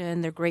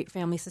education. They're great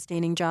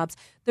family-sustaining jobs.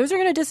 Those are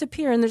going to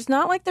disappear, and there's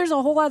not like there's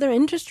a whole other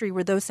industry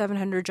where those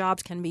 700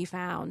 jobs can be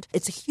found.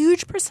 It's a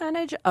huge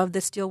percentage of the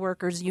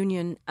steelworkers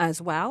union as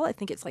well. I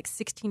think it's like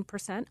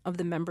 16% of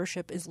the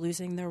membership is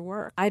losing their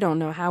work. I don't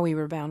know how we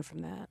rebound from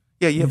that.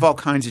 Yeah, you have all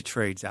kinds of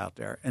trades out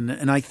there.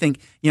 And I think,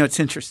 it's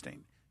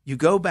interesting. You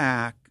go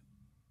back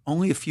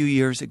only a few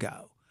years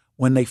ago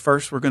when they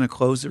first were going to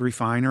close the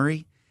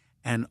refinery,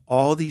 and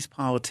all these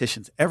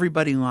politicians,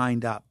 everybody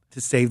lined up to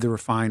save the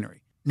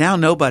refinery. Now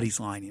nobody's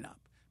lining up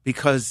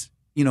because,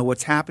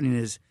 what's happening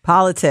is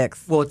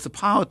politics. Well, it's the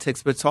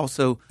politics, but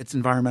it's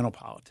environmental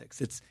politics.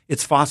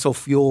 It's fossil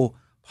fuel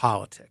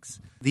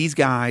politics. These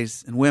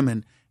guys and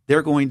women,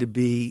 they're going to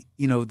be,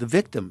 the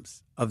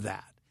victims of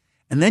that.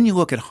 And then you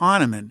look at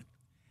Heinemann.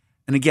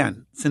 And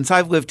again, since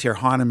I've lived here,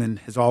 Heinemann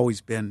has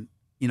always been,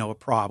 a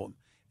problem.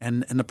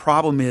 And the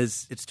problem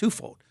is it's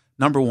twofold.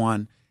 Number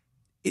one,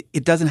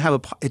 it doesn't have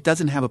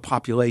a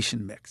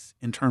population mix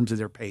in terms of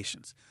their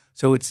patients.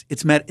 So it's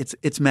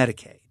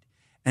Medicaid.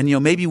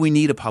 And maybe we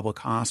need a public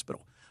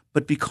hospital.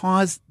 But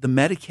because the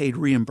Medicaid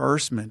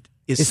reimbursement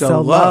is so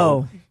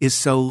low,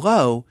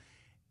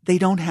 they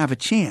don't have a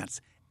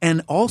chance.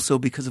 And also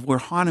because of where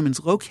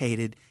Heinemann's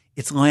located,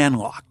 it's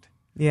landlocked.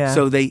 Yeah.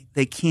 So they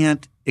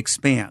can't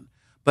expand.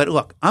 But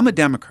look, I'm a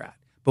Democrat.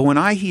 But when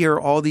I hear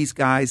all these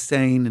guys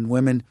saying, and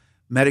women,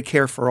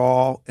 Medicare for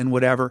all and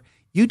whatever,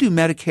 you do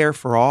Medicare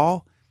for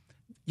all,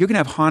 you're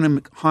going to have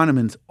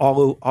Heinemanns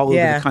all over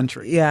the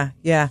country. Yeah.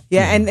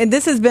 And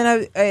this has been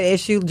an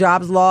issue,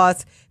 jobs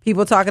lost.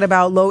 People talking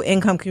about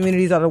low-income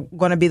communities are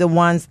going to be the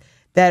ones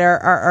that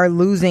are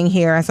losing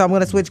here. And so I'm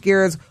going to switch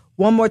gears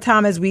one more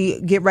time as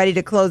we get ready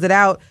to close it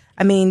out.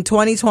 I mean,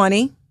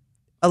 2020,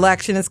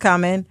 election is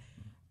coming.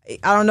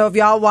 I don't know if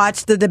y'all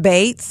watched the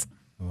debates.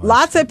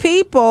 Lots of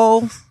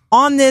people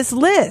on this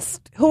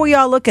list. Who are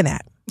y'all looking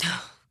at?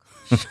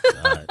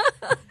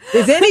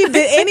 Does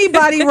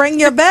anybody ring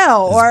your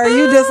bell? Or are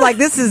you just like,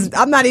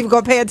 I'm not even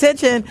going to pay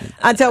attention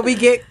until we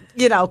get,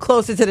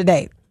 closer to the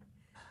date?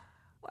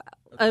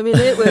 I mean,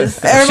 it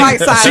was.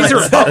 Everybody's silent. She's a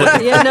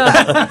Republican. Yeah, no.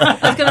 I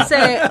was going to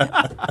say,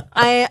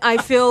 I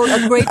feel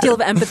a great deal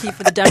of empathy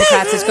for the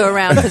Democrats this go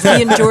around because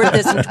we endured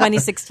this in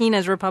 2016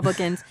 as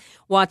Republicans,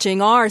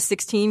 watching our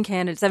 17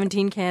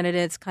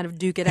 candidates kind of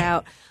duke it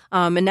out.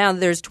 And now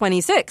there's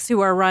 26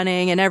 who are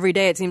running, and every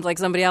day it seems like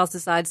somebody else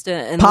decides to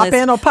enlist. Pop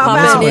in or pop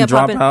out. Someone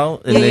drop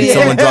out, and then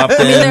someone dropped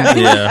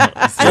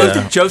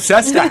in. Joe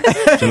Sestak.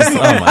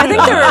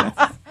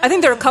 I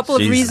think there are a couple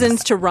of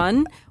reasons to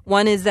run.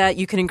 One is that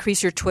you can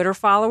increase your Twitter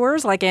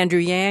followers, like Andrew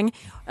Yang.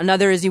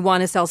 Another is you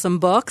want to sell some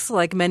books,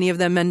 like many of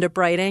them end up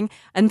writing.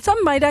 And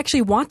some might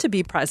actually want to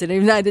be president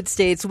of the United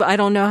States. I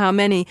don't know how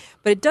many.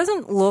 But it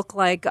doesn't look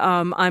like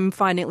I'm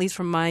finding, at least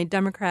from my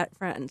Democratic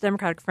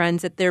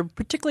friends, that they're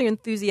particularly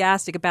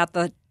enthusiastic about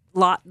the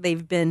lot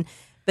they've been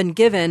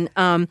given.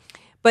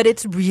 But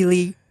it's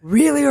really,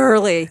 really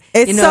early.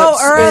 It's so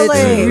early.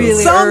 It's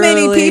really so early.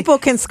 many people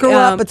can screw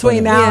up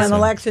between now and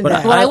election day.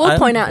 Well, I will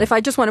point out, if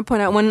I just want to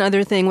point out one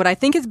other thing, what I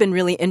think has been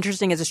really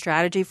interesting as a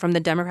strategy from the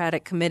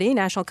Democratic Committee,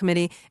 National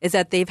Committee, is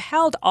that they've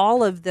held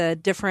all of the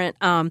different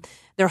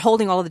they're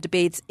holding all of the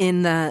debates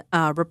in the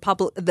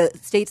the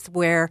states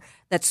where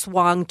that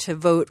swung to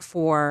vote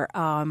for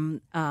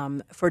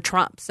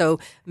Trump. So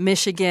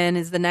Michigan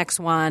is the next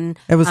one.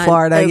 It was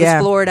Florida, It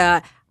was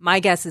Florida. My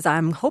guess is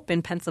I'm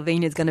hoping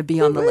Pennsylvania is going to be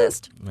on the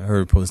list. I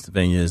heard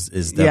Pennsylvania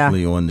is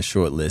definitely on the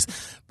short list.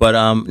 But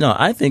no,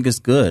 I think it's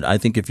good. I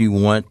think if you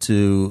want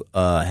to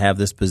have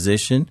this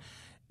position,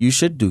 you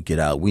should duke it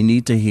out. We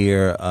need to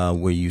hear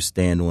where you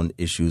stand on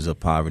issues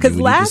of poverty.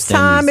 Because last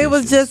time it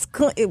was just,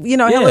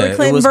 Hillary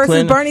Clinton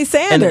versus Bernie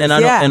Sanders.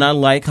 And I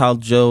like how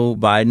Joe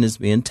Biden is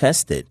being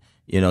tested.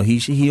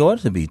 He ought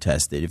to be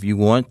tested. If you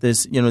want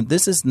this,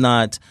 this is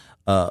not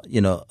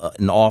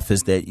an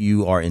office that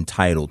you are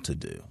entitled to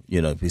do,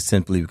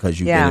 simply because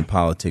you've been in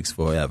politics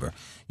forever.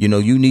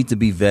 You need to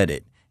be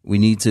vetted. We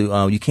need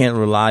to, you can't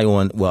rely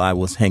on, I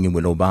was hanging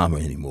with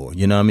Obama anymore.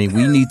 You know what I mean?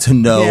 We need to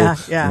know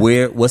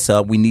what's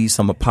up. We need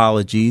some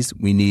apologies.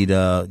 We need,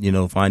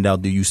 find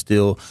out, do you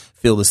still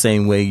feel the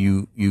same way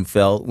you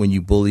felt when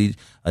you bullied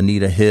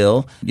Anita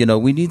Hill?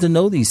 We need to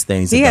know these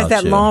things. He about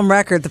has that long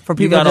record for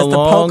people just to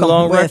poke him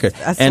long with. record.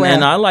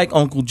 And I like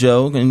Uncle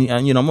Joe, and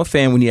I'm a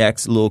fan when he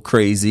acts a little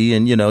crazy,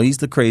 and he's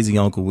the crazy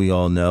uncle we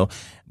all know.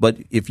 But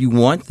if you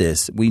want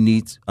this, we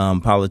need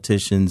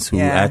politicians who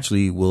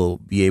actually will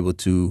be able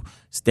to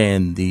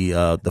stand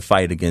the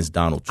fight against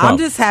Donald Trump. I'm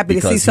just happy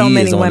to see so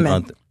many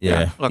women.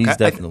 Look, he's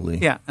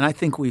definitely. And I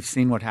think we've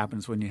seen what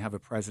happens when you have a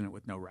president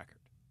with no record.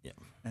 Yeah.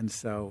 And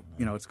so,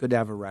 it's good to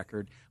have a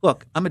record.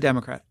 Look, I'm a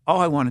Democrat. All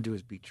I want to do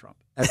is beat Trump.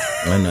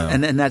 I know.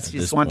 And that's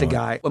just want the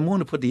guy. I'm willing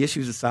to put the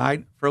issues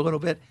aside for a little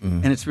bit,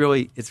 and it's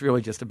really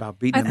just about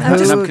beating him.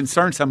 And I'm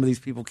concerned some of these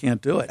people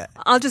can't do it.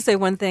 I'll just say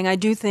one thing. I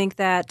do think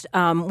that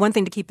one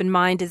thing to keep in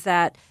mind is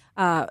that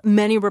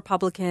many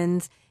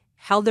Republicans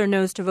held their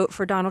nose to vote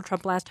for Donald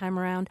Trump last time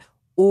around,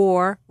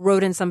 or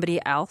wrote in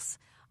somebody else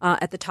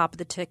at the top of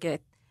the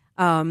ticket.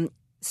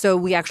 So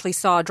we actually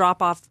saw a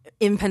drop-off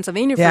in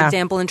Pennsylvania, for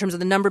example, in terms of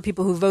the number of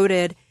people who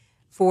voted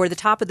for the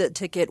top of the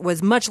ticket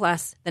was much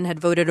less than had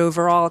voted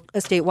overall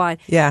statewide.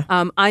 Yeah.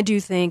 I do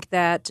think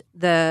that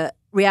the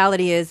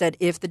reality is that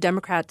if the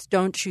Democrats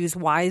don't choose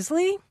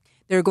wisely,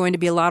 there are going to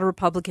be a lot of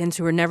Republicans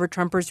who are never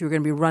Trumpers who are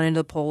going to be running to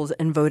the polls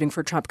and voting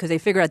for Trump because they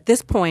figure at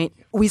this point,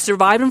 we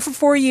survived him for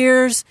 4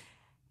 years.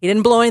 He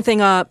didn't blow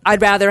anything up.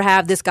 I'd rather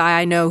have this guy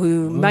I know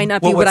who might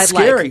not be what I'd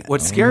like.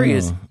 What's scary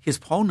is his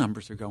poll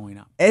numbers are going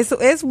up.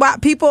 It's why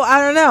people, I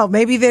don't know,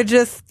 maybe they're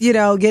just,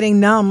 getting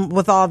numb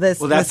with all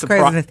this. Well, that's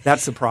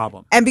the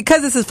problem. And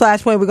because this is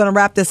Flashpoint, we're going to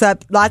wrap this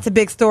up. Lots of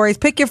big stories.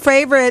 Pick your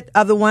favorite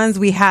of the ones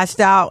we hashed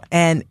out,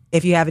 and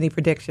if you have any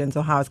predictions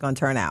on how it's going to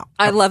turn out.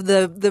 I love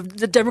the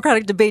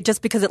Democratic debate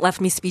just because it left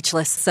me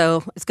speechless.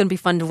 So it's going to be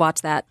fun to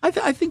watch that.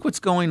 I think what's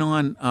going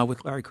on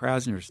with Larry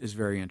Krasner is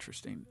very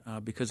interesting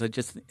because it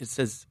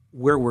says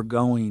where we're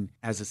going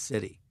as a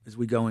city as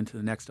we go into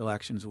the next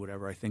elections or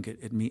whatever. I think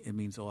it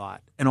means a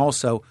lot. And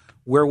also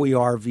where we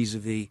are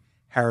vis-a-vis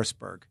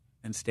Harrisburg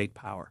and state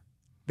power.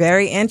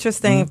 Very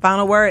interesting.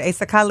 Final word,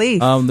 Asa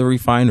Khalif. The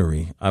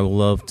refinery. I would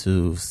love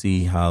to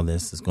see how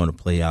this is going to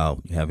play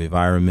out. You have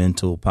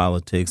environmental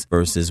politics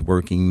versus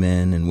working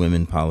men and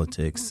women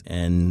politics,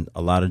 and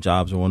a lot of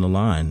jobs are on the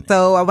line.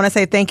 So I want to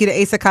say thank you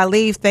to Asa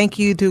Khalif, thank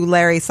you to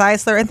Larry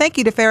Seisler, and thank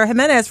you to Farrah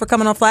Jimenez for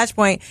coming on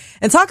Flashpoint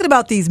and talking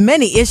about these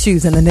many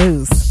issues in the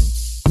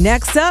news.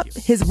 Next up,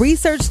 his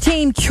research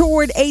team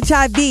cured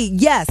HIV.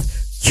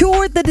 Yes,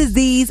 cured the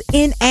disease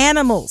in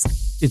animals.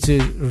 It's a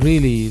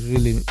really,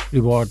 really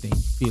rewarding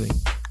feeling.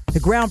 The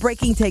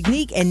groundbreaking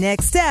technique and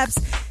next steps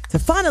to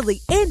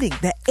finally ending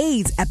the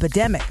AIDS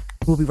epidemic.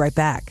 We'll be right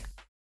back.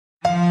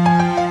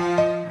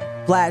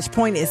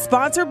 Flashpoint is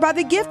sponsored by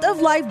the Gift of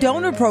Life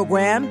Donor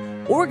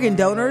Program. Organ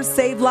donors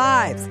save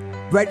lives.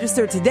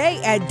 Register today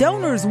at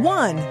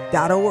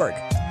donorsone.org.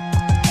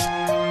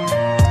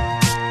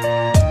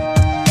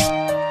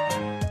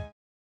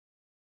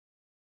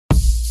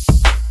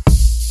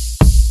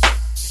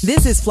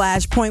 This is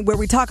Flashpoint, where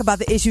we talk about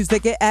the issues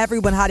that get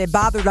everyone hot and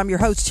bothered. I'm your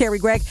host, Cherry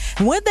Gregg.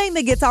 And one thing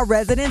that gets our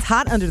residents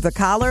hot under the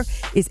collar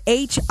is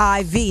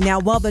HIV.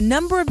 Now, while the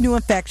number of new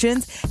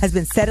infections has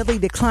been steadily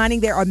declining,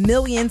 there are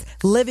millions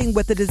living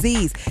with the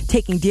disease,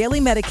 taking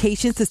daily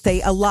medications to stay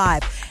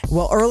alive.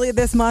 Well, earlier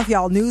this month,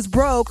 y'all, news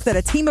broke that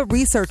a team of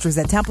researchers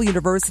at Temple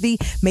University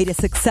made a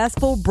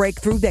successful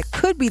breakthrough that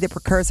could be the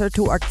precursor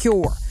to a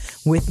cure.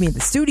 With me in the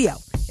studio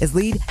is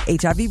lead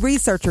HIV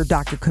researcher,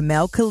 Dr.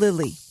 Kamel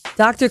Khalili.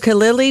 Dr.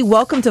 Khalili,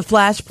 welcome to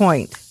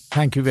Flashpoint.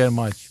 Thank you very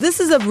much. This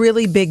is a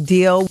really big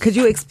deal. Could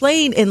you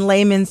explain in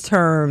layman's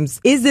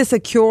terms, is this a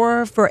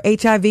cure for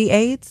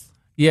HIV/AIDS?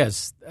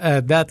 Yes,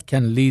 that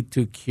can lead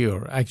to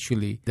cure.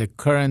 Actually, the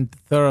current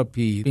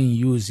therapy being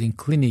used in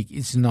clinic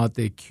is not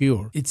a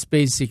cure. It's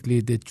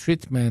basically the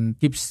treatment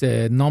keeps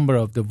the number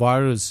of the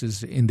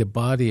viruses in the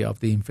body of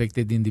the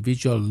infected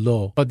individual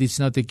low, but it's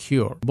not a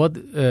cure. What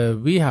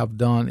we have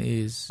done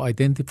is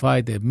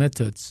identify the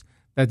methods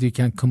that you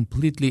can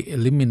completely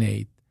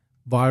eliminate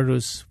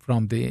virus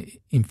from the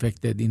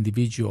infected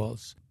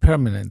individuals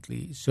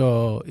permanently.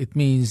 So it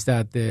means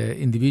that the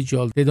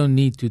individual, they don't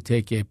need to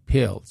take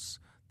pills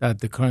that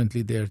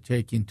currently they're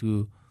taking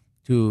to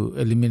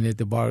eliminate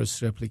the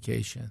virus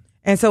replication.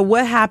 And so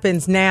what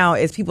happens now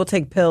is people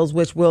take pills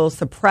which will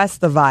suppress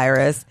the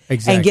virus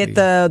and get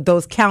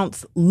those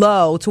counts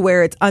low to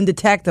where it's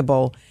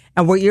undetectable.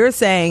 And what you're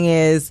saying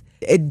is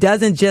it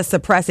doesn't just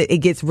suppress it, it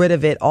gets rid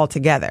of it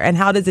altogether. And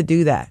how does it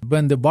do that?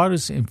 When the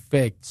virus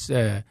infects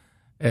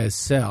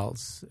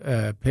cells,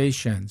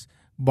 patients,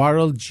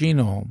 viral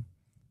genome,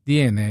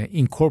 DNA,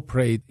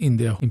 incorporate in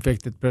the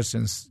infected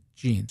person's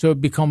gene. So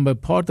it becomes a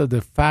part of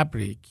the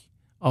fabric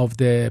of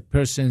the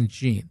person's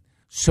gene.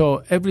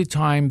 So every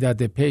time that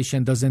the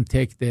patient doesn't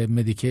take the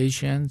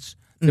medications,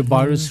 the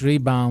virus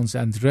rebounds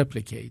and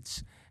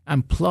replicates.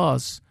 And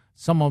plus,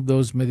 some of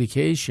those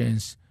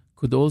medications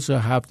could also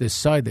have the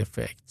side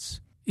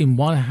effects. In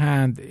one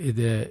hand,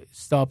 it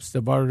stops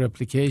the viral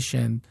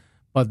replication,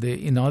 but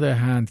in the other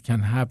hand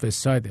can have a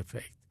side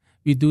effect.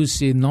 We do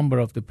see a number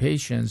of the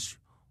patients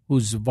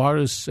whose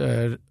virus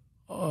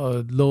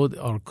load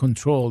are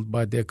controlled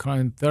by the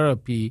current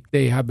therapy.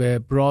 They have a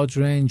broad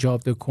range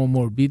of the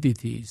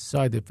comorbidities,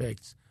 side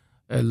effects,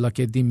 like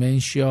a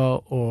dementia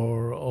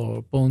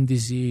or bone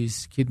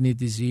disease, kidney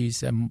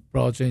disease, and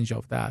broad range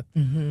of that.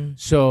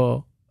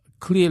 So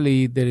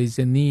clearly there is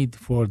a need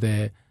for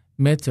the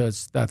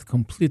methods that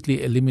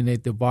completely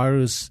eliminate the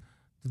virus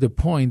to the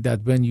point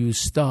that when you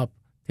stop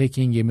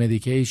taking a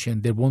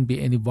medication, there won't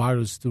be any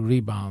virus to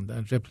rebound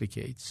and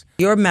replicates.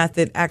 Your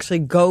method actually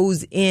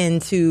goes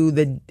into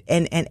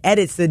and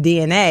edits the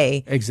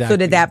DNA so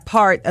that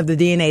part of the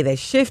DNA that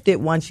shifted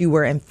once you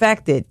were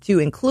infected to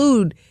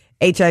include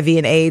HIV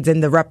and AIDS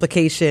and the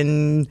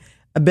replication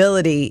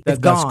ability is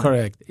gone. That's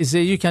correct.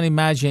 You can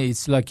imagine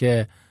it's like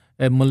a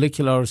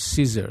molecular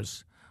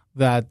scissors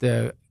that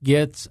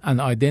gets and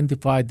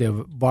identifies the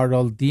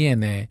viral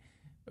DNA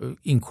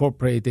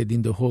incorporated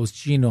in the host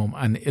genome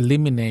and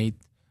eliminates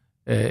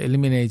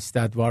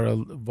that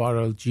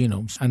viral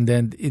genome, and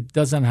then it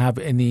doesn't have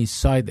any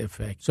side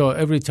effect. So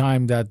every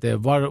time that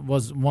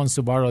once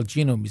the viral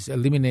genome is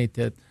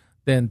eliminated,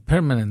 then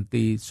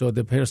permanently, so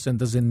the person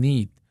doesn't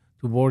need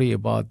to worry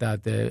about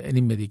that any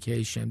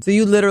medication. So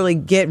you literally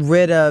get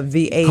rid of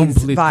the AIDS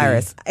completely.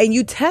 Virus, and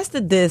you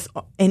tested this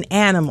in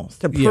animals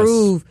to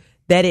prove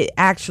that it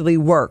actually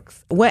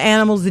works. What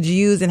animals did you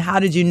use, and how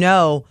did you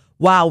know,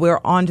 wow,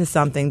 we're onto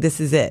something, this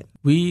is it?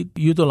 We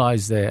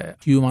utilize the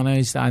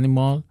humanized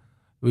animal,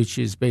 which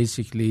is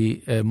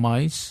basically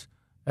mice,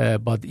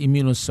 but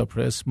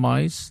immunosuppressed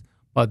mice.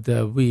 But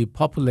we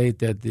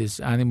populated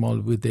this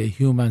animal with the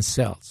human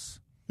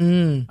cells.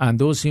 And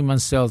those human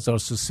cells are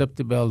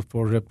susceptible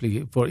for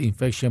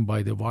infection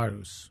by the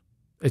virus,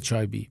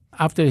 HIV.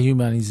 After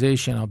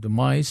humanization of the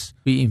mice,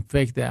 we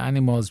infect the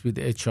animals with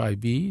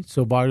HIV.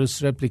 So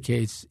virus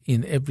replicates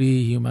in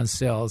every human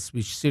cells,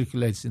 which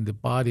circulates in the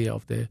body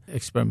of the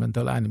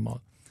experimental animal.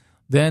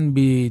 Then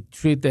we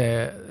treat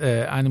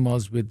the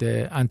animals with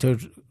the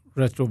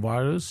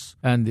antiretrovirus,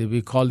 and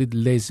we call it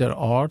laser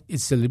art.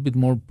 It's a little bit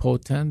more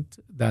potent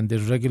than the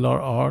regular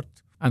art,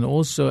 and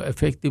also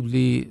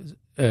effectively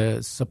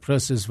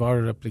suppresses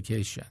viral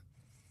replication.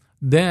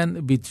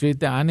 Then we treat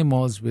the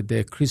animals with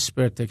the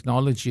CRISPR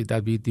technology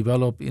that we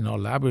developed in our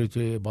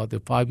laboratory about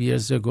 5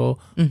 years ago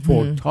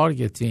for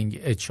targeting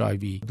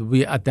HIV.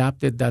 We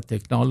adapted that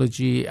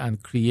technology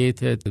and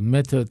created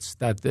methods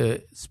that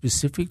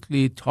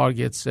specifically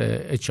targets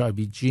HIV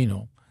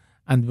genome.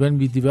 And when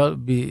we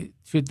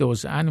treat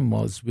those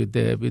animals with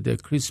the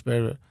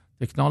CRISPR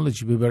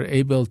technology, we were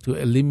able to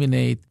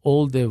eliminate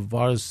all the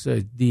virus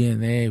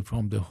DNA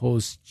from the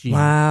host gene.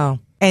 Wow.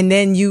 And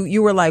then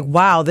you were like,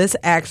 wow, this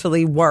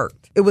actually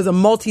worked. It was a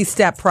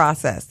multi-step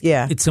process.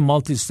 Yeah. It's a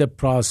multi-step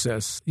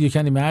process. You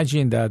can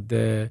imagine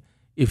that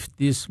if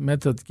this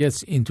method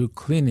gets into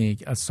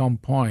clinic at some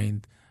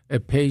point,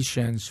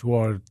 patients who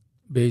are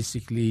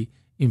basically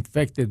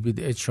infected with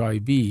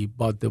HIV,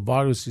 but the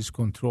virus is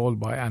controlled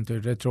by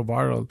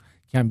antiretroviral,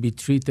 can be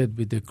treated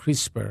with the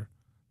CRISPR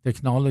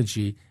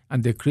technology,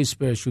 and the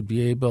CRISPR should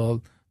be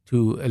able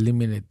to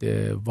eliminate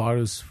the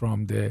virus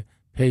from the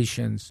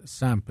patient's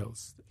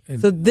samples.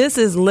 So this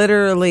is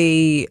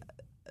literally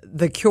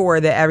the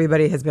cure that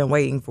everybody has been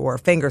waiting for,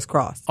 fingers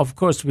crossed. Of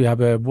course, we have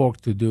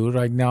work to do.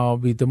 Right now,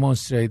 we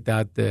demonstrate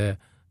that the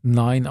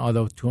 9 out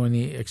of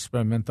 20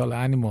 experimental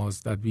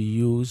animals that we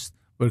used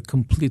were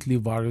completely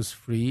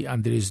virus-free,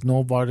 and there is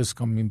no virus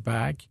coming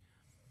back.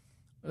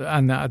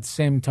 And at the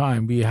same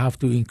time, we have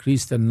to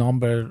increase the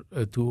number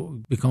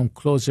to become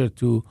closer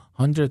to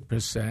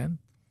 100%.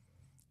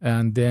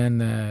 And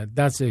then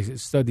that's the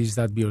studies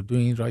that we are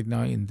doing right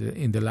now in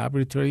the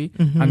laboratory.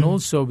 Mm-hmm. And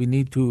also we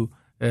need to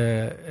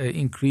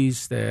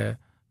increase the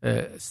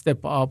step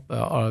up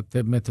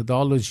the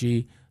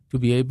methodology to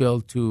be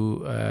able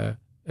to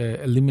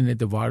eliminate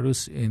the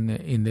virus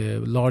in the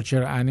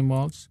larger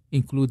animals,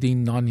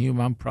 including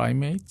non-human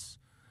primates.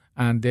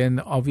 And then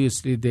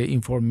obviously the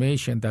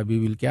information that we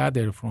will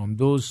gather from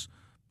those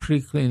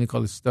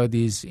preclinical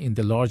studies in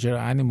the larger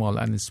animal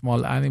and the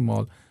small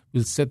animal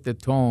will set the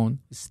tone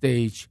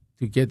stage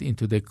to get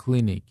into the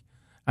clinic.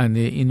 And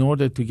in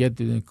order to get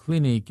to the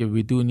clinic,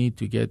 we do need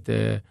to get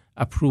the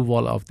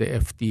approval of the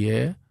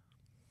FDA.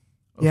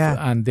 Yeah.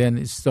 And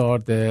then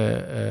start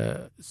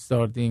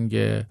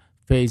starting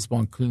phase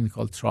 1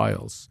 clinical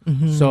trials.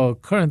 Mm-hmm. So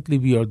currently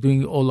we are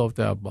doing all of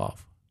the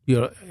above. We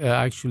are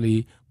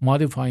actually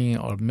modifying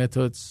our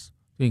methods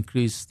to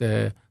increase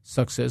the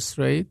success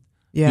rate.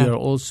 Yeah. We are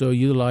also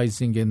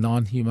utilizing a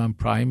non-human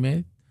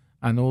primate,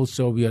 and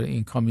also we are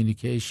in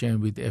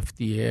communication with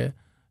FDA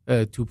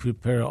to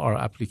prepare our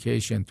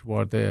application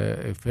toward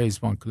the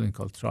phase 1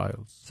 clinical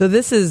trials. So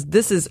this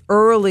is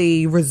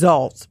early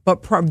results,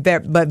 but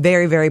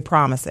very, very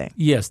promising.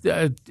 Yes,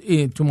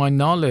 to my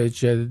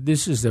knowledge,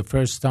 this is the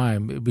first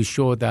time we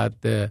show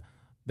that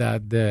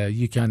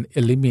you can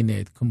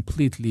eliminate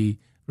completely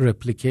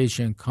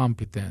replication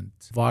competent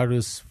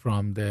virus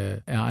from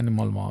the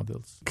animal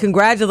models.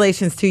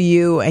 Congratulations to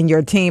you and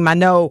your team. I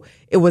know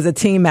it was a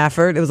team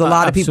effort. It was a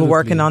lot of people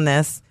working on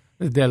this.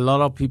 There are a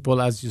lot of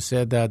people, as you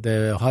said, that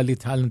the highly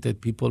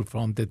talented people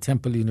from the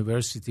Temple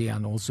University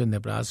and also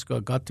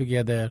Nebraska got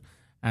together,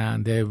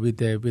 and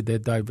with a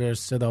diverse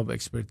set of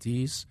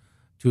expertise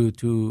to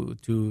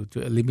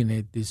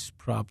eliminate this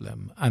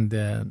problem. And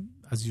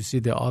as you see,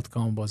 the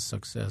outcome was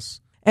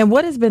success. And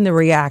what has been the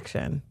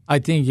reaction? I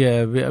think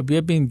we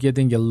have been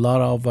getting a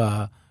lot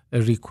of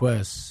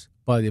requests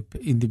by the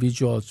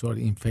individuals who are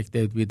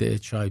infected with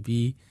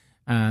HIV,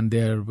 and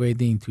they're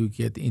waiting to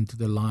get into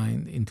the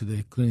line, into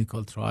the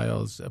clinical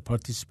trials,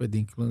 participate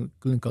in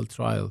clinical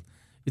trial.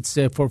 It's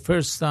for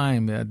first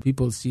time that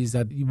people see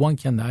that one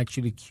can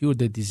actually cure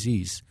the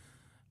disease.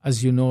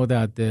 As you know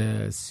that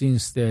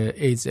since the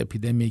AIDS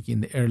epidemic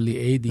in the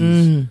early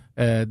 80s,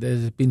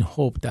 there's been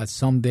hope that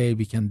someday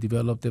we can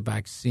develop the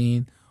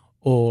vaccine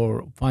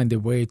or find a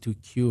way to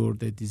cure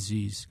the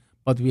disease.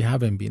 But we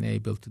haven't been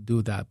able to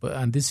do that.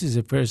 And this is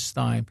the first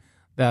time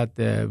that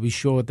we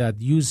show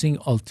that using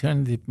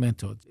alternative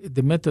methods,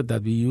 the method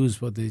that we use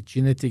for the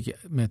genetic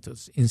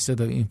methods instead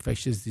of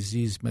infectious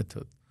disease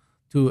method,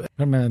 to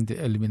permanent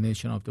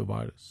elimination of the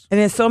virus. And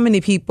there's so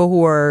many people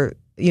who are,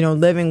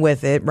 living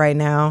with it right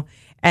now,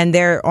 and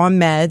they're on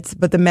meds,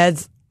 but the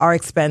meds are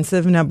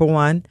expensive, number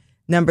one.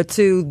 Number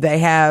two, they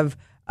have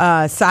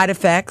side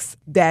effects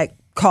that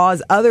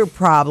cause other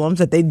problems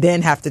that they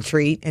then have to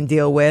treat and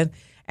deal with.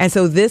 And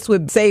so this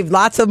would save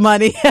lots of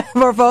money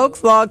for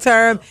folks long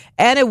term,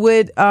 and it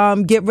would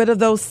get rid of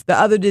the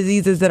other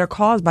diseases that are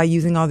caused by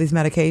using all these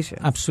medications.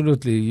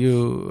 Absolutely.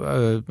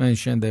 You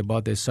mentioned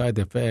about the side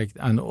effect,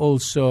 and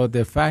also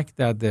the fact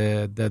that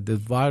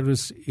the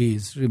virus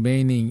is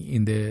remaining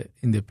in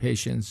the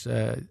patient's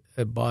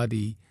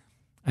body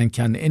and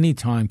can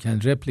anytime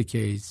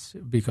replicate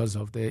because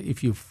of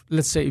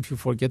let's say if you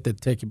forget to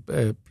take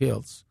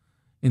pills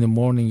in the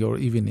morning or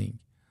evening,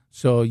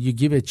 so you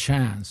give a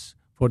chance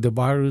for the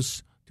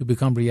virus to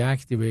become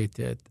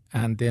reactivated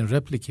and then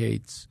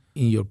replicates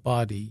in your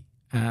body.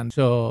 And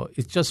so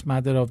it's just a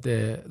matter of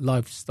the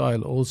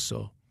lifestyle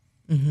also.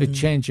 Mm-hmm. It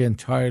changed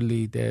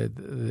entirely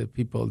the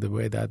people, the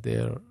way that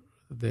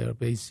they're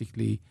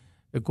basically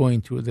going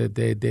through the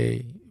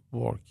day-to-day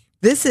work.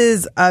 This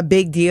is a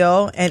big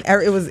deal, and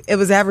it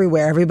was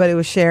everywhere. Everybody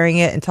was sharing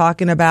it and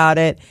talking about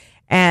it.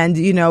 And,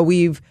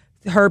 we've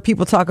heard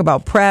people talk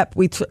about PrEP.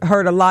 We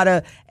heard a lot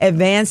of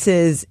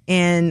advances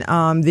in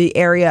the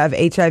area of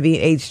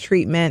HIV/AIDS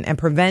treatment and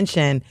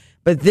prevention.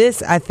 But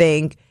this, I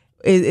think,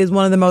 is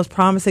one of the most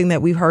promising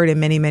that we've heard in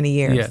many, many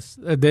years. Yes.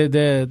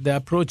 The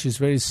approach is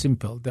very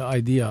simple. The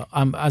idea,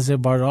 as a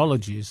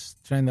virologist,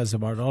 trained as a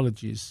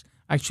virologist,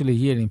 actually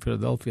here in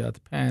Philadelphia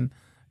at Penn,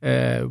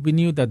 we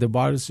knew that the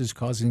virus is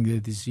causing the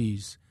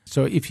disease.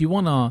 So if you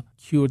want to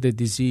cure the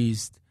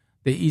disease,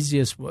 the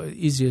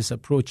easiest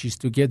approach is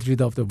to get rid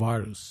of the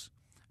virus.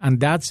 And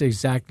that's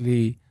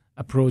exactly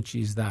approach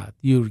is that.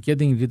 You're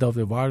getting rid of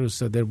the virus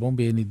so there won't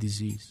be any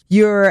disease.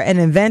 You're an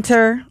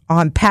inventor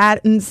on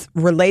patents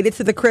related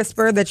to the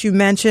CRISPR that you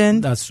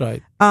mentioned. That's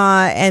right.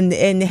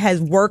 And has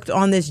worked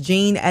on this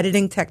gene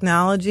editing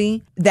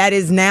technology that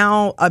is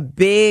now a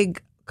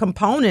big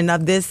component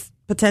of this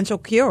potential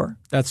cure.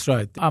 That's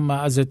right. I'm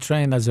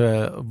trained as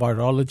a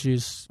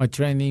virologist. My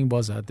training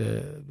was at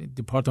the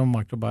Department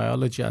of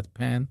Microbiology at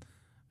Penn.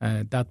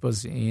 That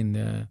was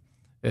in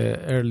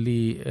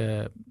early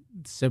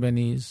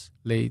 70s,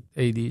 late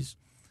 80s.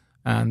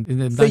 And in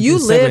the so you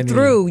lived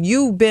through,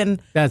 you've been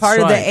part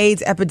of the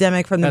AIDS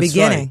epidemic from the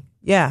beginning. Right.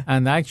 Yeah.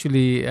 And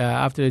actually,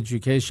 after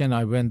education,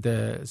 I went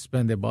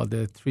spent about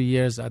 3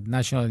 years at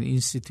National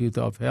Institute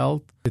of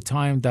Health, the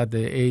time that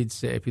the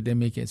AIDS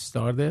epidemic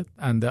started.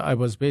 And I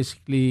was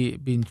basically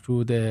been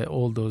through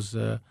all those.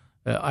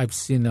 I've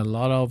seen a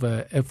lot of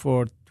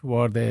effort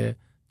toward the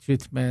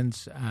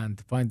treatments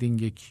and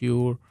finding a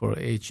cure for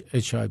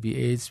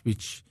HIV/AIDS,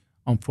 which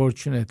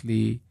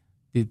unfortunately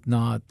did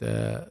not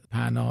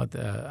pan out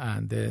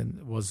and then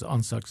was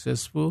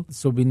unsuccessful.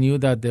 So we knew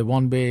that the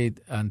one way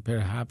and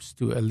perhaps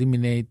to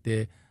eliminate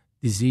the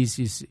disease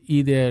is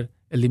either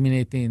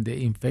eliminating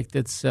the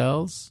infected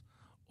cells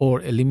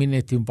or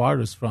eliminating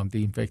virus from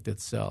the infected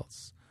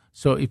cells.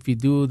 So if we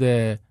do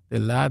the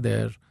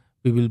latter,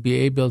 we will be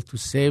able to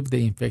save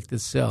the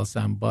infected cells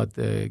but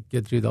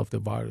get rid of the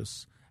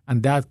virus.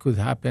 And that could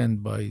happen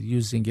by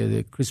using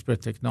the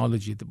CRISPR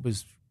technology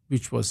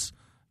which was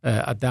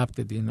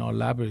adapted in our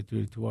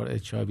laboratory toward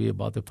HIV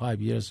about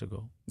 5 years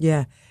ago.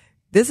 Yeah.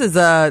 This is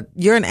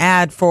you're an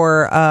ad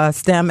for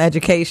STEM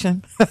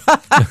education.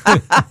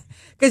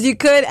 Because you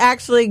could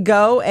actually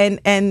go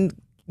and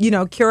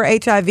cure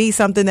HIV,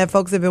 something that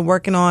folks have been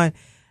working on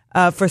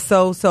for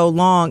so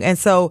long. And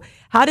so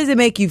how does it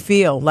make you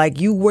feel? Like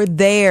you were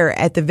there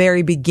at the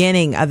very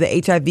beginning of the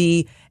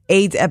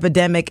HIV/AIDS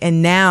epidemic,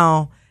 and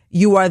now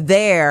you are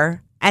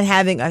there and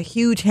having a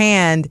huge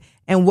hand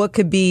and what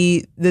could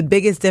be the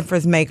biggest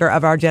difference maker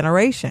of our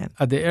generation.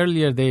 At the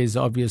earlier days,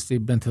 obviously,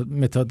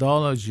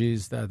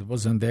 methodologies that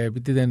wasn't there. We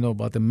didn't know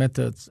about the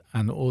methods,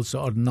 and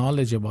also our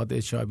knowledge about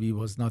HIV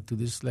was not to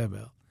this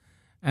level.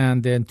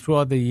 And then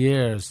throughout the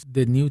years,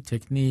 the new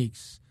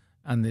techniques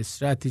and the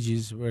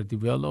strategies were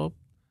developed,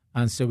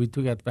 and so we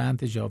took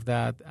advantage of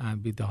that,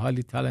 and with the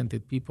highly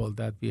talented people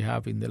that we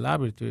have in the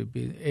laboratory,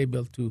 being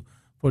able to,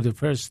 for the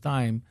first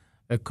time,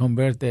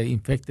 convert the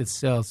infected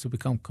cells to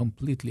become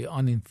completely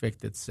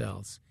uninfected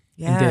cells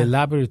in the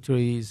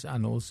laboratories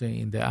and also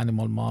in the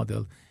animal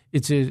model.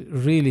 It's a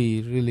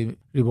really, really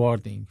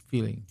rewarding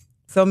feeling.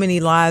 So many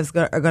lives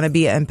are going to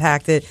be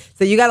impacted.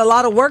 So you got a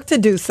lot of work to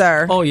do,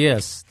 sir. Oh,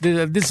 yes.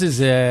 This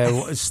is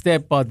a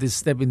step by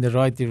step in the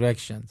right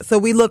direction. So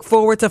we look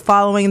forward to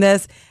following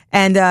this.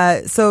 And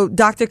so,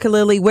 Dr.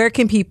 Khalili, where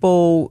can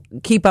people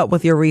keep up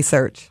with your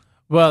research?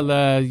 Well,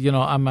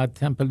 I'm at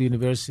Temple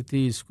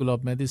University School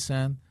of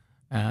Medicine.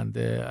 And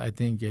I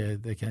think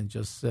they can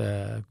just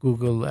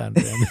Google and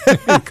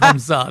it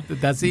comes out.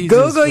 That's easy.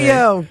 Google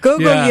you,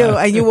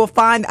 and you will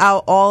find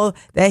out all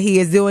that he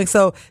is doing.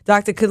 So,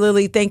 Dr.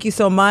 Khalili, thank you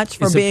so much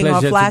for being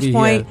on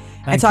Flashpoint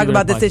and talking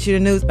about this issue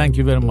of news. Thank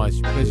you very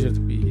much. Pleasure to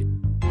be here.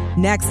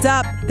 Next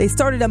up, they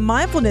started a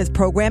mindfulness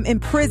program in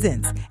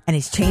prisons, and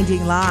it's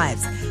changing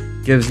lives.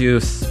 Gives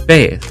you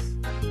space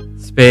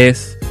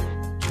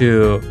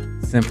to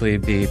simply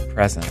be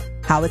present.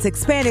 How it's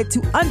expanded to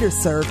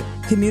underserved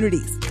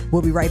communities.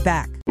 We'll be right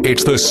back.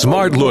 It's the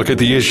smart look at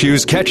the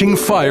issues catching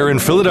fire in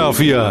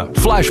Philadelphia.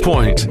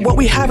 Flashpoint. What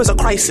we have is a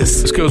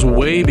crisis. This goes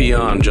way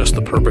beyond just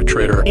the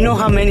perpetrator. You know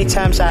how many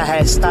times I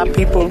had stopped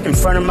people in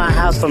front of my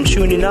house from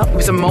shooting up? It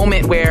was a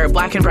moment where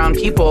black and brown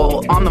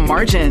people on the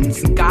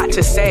margins got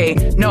to say,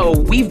 no,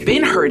 we've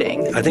been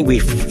hurting. I think we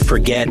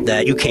forget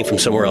that you came from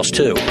somewhere else,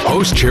 too.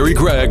 Host Cherry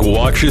Gregg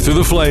walks you through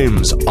the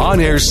flames.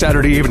 On air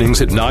Saturday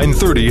evenings at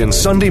 9:30 and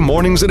Sunday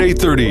mornings at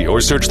 8:30.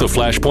 Or search the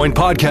Flashpoint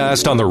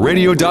podcast on the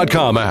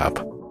radio.com app.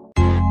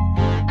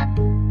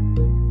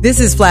 This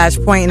is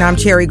Flashpoint, and I'm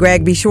Cherry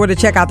Gregg. Be sure to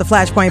check out the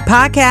Flashpoint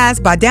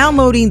podcast by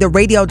downloading the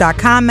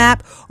radio.com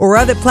app or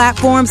other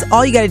platforms.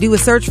 All you got to do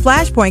is search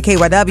Flashpoint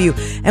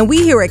KYW. And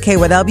we here at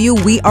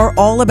KYW, we are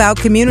all about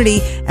community.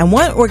 And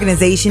one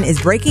organization is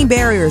breaking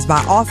barriers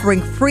by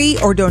offering free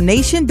or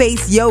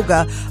donation-based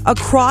yoga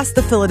across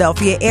the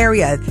Philadelphia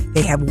area.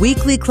 They have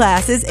weekly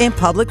classes in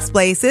public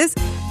spaces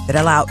that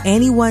allow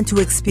anyone to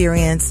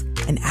experience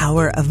an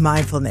hour of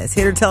mindfulness.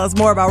 Here to tell us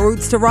more about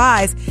Roots to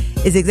Rise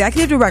is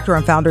Executive Director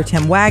and Founder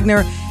Tim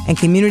Wagner and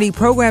Community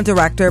Program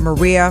Director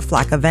Maria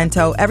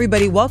Flacavento.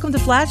 Everybody, welcome to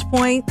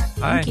Flashpoint.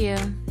 Hi. Thank you.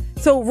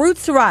 So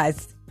Roots to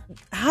Rise,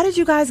 how did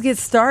you guys get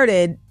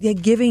started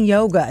giving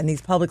yoga in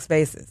these public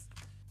spaces?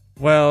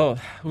 Well,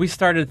 we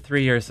started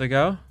 3 years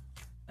ago,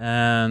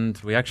 and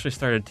we actually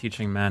started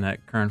teaching men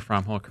at Kern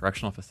Fromhold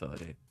Correctional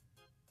Facility.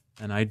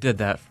 And I did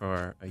that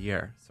for a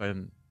year. So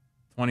in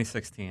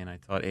 2016, I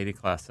taught 80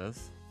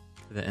 classes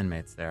to the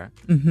inmates there.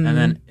 Mm-hmm. And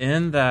then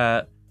in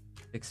that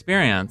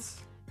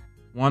experience,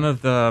 one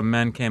of the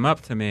men came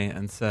up to me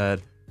and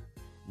said,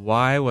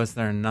 why was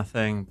there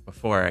nothing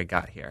before I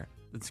got here?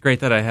 It's great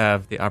that I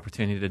have the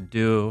opportunity to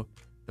do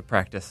the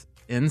practice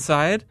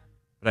inside,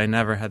 but I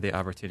never had the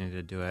opportunity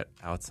to do it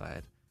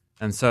outside.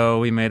 And so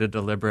we made a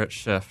deliberate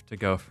shift to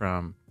go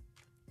from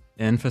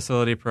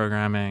in-facility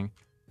programming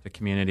to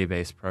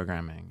community-based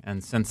programming.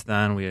 And since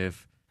then,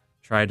 we've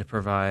tried to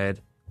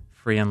provide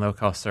free and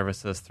low-cost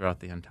services throughout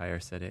the entire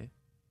city.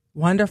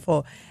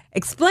 Wonderful.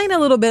 Explain a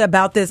little bit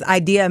about this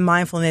idea of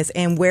mindfulness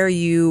and where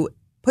you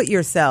put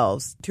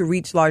yourselves to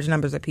reach large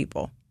numbers of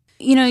people.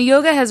 You know,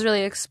 yoga has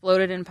really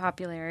exploded in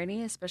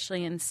popularity,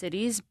 especially in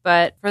cities,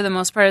 but for the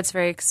most part, it's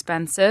very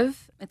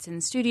expensive. It's in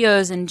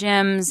studios and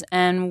gyms,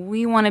 and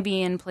we want to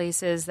be in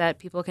places that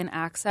people can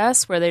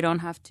access where they don't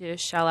have to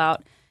shell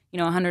out,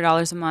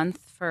 $100 a month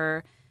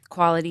for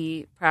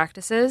quality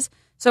practices.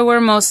 So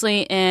we're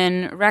mostly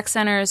in rec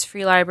centers,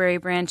 free library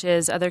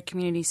branches, other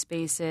community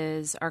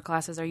spaces. Our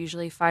classes are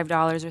usually $5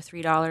 or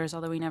 $3,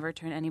 although we never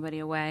turn anybody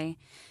away.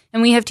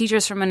 And we have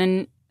teachers from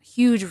a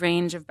huge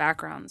range of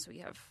backgrounds. We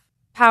have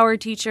power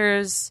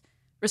teachers,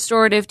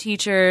 restorative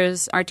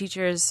teachers. Our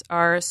teachers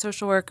are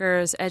social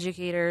workers,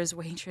 educators,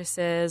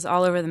 waitresses,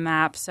 all over the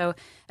map. So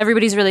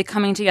everybody's really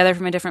coming together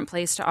from a different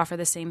place to offer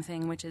the same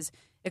thing, which is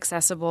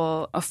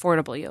accessible,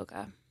 affordable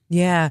yoga.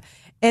 Yeah.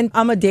 And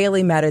I'm a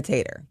daily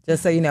meditator,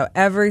 just so you know,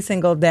 every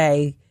single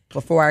day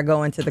before I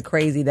go into the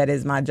crazy that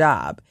is my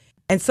job.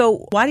 And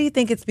so why do you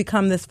think it's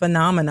become this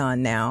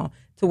phenomenon now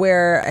to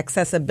where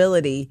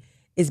accessibility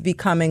is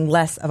becoming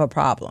less of a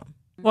problem?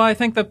 Well, I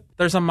think that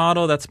there's a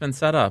model that's been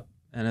set up,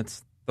 and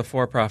it's the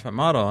for-profit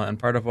model. And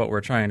part of what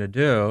we're trying to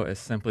do is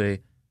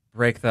simply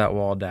break that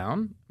wall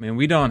down. I mean,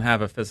 we don't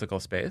have a physical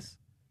space,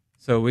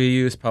 so we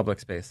use public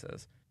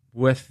spaces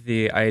with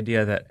the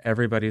idea that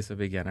everybody's a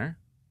beginner.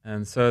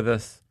 And so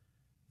this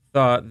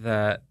thought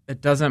that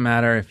it doesn't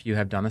matter if you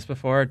have done this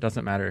before, it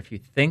doesn't matter if you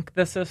think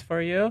this is for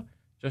you,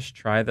 just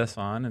try this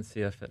on and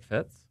see if it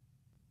fits.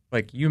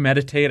 Like, you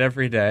meditate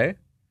every day,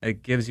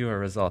 it gives you a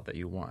result that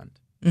you want,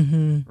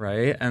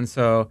 right? And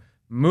so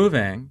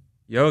moving,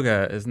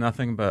 yoga is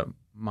nothing but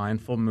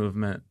mindful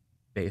movement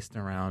based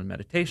around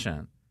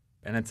meditation.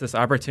 And it's this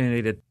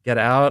opportunity to get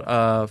out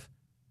of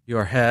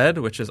your head,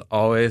 which is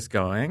always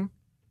going,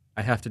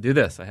 I have to do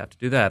this, I have to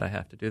do that, I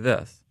have to do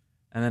this.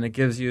 And then it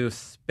gives you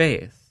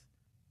space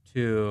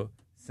to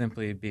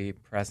simply be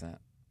present,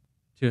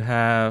 to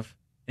have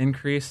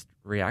increased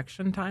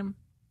reaction time,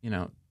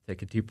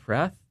 take a deep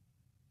breath,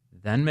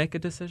 then make a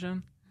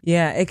decision.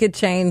 Yeah, it could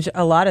change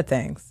a lot of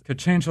things. Could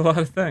change a lot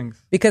of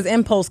things. Because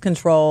impulse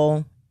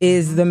control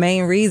is the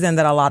main reason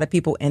that a lot of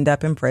people end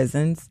up in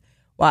prisons,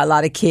 why a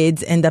lot of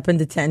kids end up in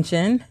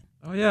detention.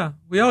 Oh, yeah.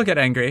 We all get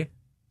angry.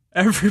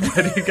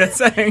 Everybody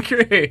gets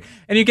angry.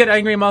 And you get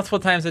angry multiple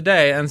times a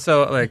day. And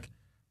so,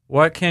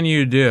 what can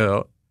you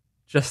do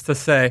just to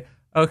say,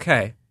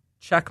 okay,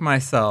 check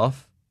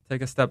myself,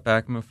 take a step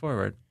back, move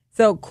forward?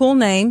 So, cool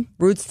name,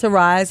 Roots to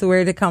Rise.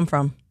 Where did it come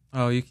from?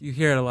 Oh, you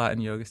hear it a lot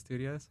in yoga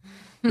studios.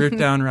 Root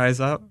down, rise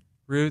up.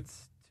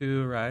 Roots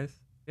to rise.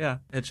 Yeah,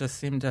 it just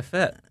seemed to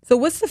fit. So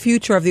what's the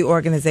future of the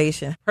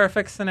organization?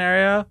 Perfect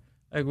scenario.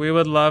 We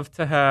would love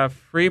to have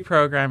free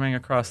programming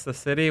across the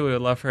city. We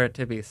would love for it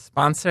to be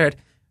sponsored.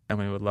 And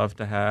we would love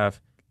to have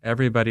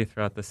everybody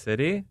throughout the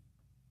city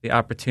the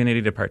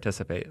opportunity to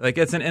participate.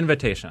 It's an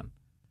invitation.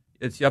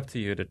 It's up to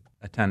you to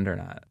attend or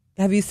not.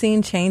 Have you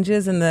seen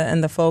changes in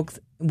the folks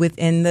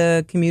within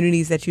the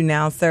communities that you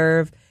now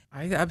serve?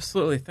 I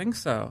absolutely think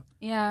so.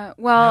 Yeah.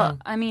 Well,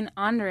 I mean,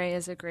 Andre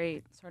is a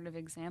great sort of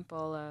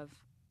example of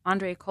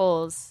Andre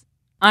Coles.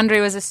 Andre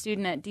was a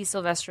student at Di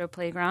Silvestro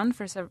Playground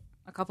for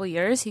a couple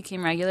years. He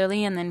came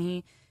regularly, and then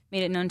he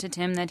made it known to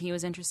Tim that he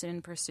was interested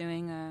in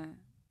pursuing a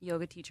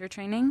yoga teacher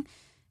training.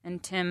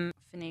 And Tim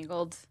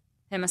finagled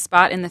him a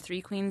spot in the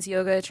Three Queens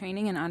yoga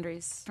training, and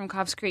Andre's from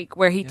Cobbs Creek,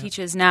 where he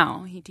teaches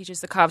now. He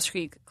teaches the Cobbs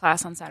Creek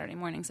class on Saturday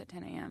mornings at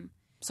 10 a.m.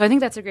 So I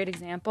think that's a great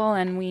example,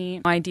 and we,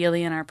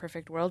 ideally, in our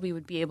perfect world, we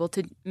would be able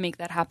to make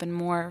that happen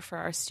more for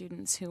our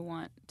students who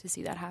want to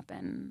see that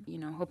happen,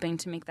 hoping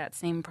to make that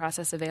same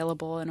process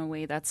available in a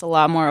way that's a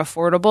lot more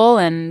affordable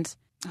and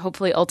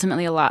hopefully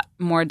ultimately a lot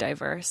more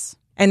diverse.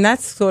 And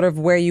that's sort of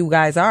where you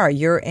guys are.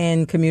 You're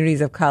in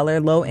communities of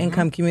color,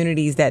 low-income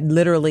communities that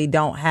literally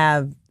don't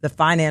have the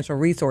financial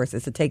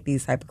resources to take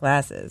these type of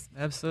classes.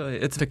 Absolutely.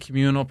 It's a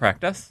communal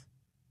practice,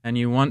 and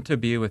you want to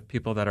be with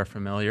people that are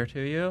familiar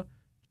to you.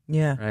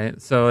 Yeah. Right?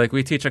 So,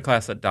 we teach a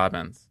class at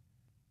Dobbins,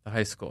 the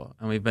high school,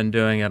 and we've been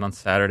doing it on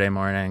Saturday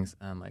mornings,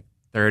 and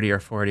 30 or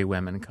 40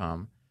 women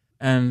come,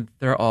 and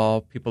they're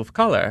all people of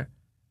color,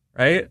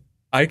 right?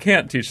 I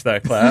can't teach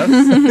that class.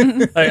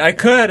 I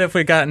could if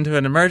we got into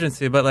an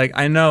emergency, but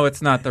I know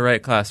it's not the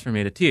right class for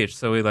me to teach.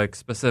 So we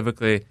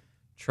specifically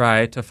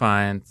try to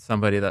find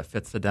somebody that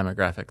fits the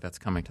demographic that's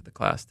coming to the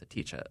class to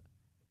teach it.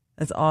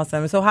 That's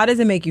awesome. So how does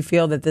it make you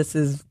feel that this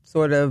is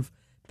sort of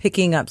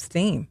picking up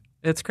steam?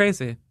 It's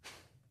crazy.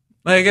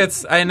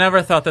 I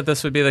never thought that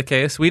this would be the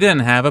case. We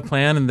didn't have a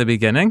plan in the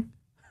beginning,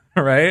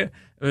 right?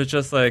 It was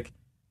just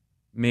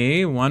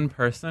me, one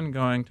person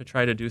going to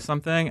try to do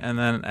something. And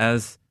then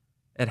as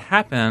it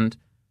happened,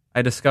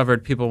 I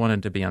discovered people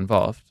wanted to be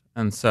involved.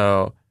 And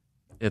so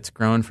it's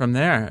grown from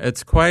there.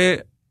 It's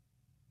quite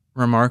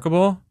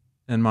remarkable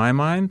in my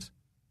mind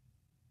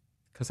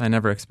because I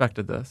never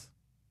expected this.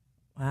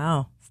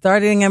 Wow.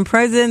 Starting in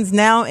prisons,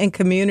 now in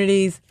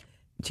communities,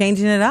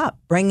 changing it up,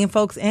 bringing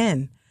folks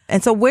in.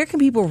 And so where can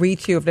people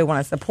reach you if they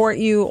want to support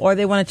you or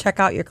they want to check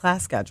out your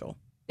class schedule?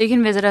 You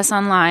can visit us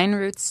online,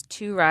 Roots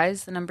to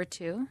Rise, the number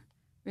 2,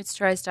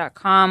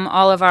 rootstorise.com.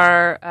 All of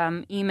our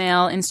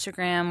email,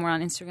 Instagram, we're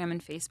on Instagram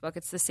and Facebook.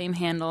 It's the same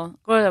handle.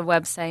 Go to the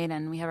website,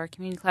 and we have our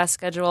community class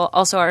schedule.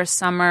 Also, our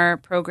summer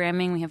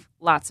programming. We have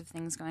lots of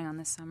things going on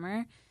this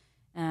summer.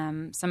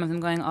 Some of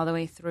them going all the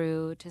way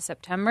through to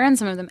September, and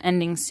some of them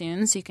ending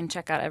soon. So you can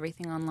check out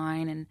everything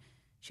online and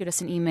shoot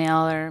us an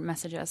email or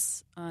message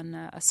us on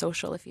a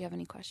social if you have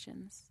any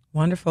questions.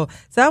 Wonderful.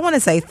 So I want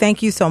to say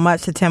thank you so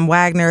much to Tim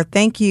Wagner.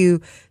 Thank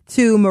you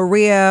to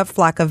Maria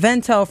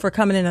Flacavento for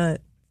coming in to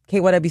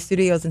KYW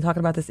Studios and talking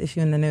about this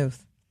issue in the news.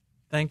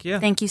 Thank you.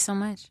 Thank you so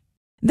much.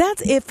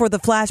 That's it for the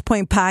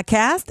Flashpoint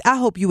podcast. I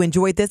hope you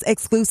enjoyed this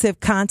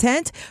exclusive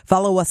content.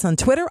 Follow us on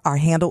Twitter. Our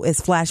handle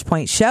is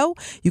Flashpoint Show.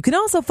 You can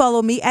also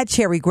follow me at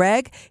Cherry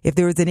Gregg. If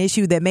there is an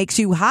issue that makes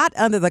you hot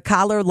under the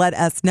collar, let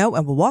us know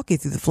and we'll walk you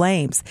through the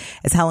flames.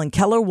 As Helen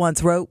Keller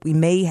once wrote, we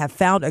may have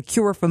found a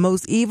cure for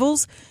most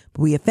evils,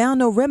 but we have found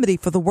no remedy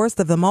for the worst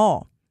of them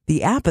all,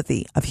 the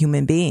apathy of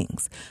human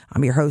beings.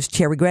 I'm your host,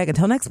 Cherry Gregg.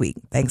 Until next week,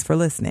 thanks for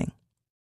listening.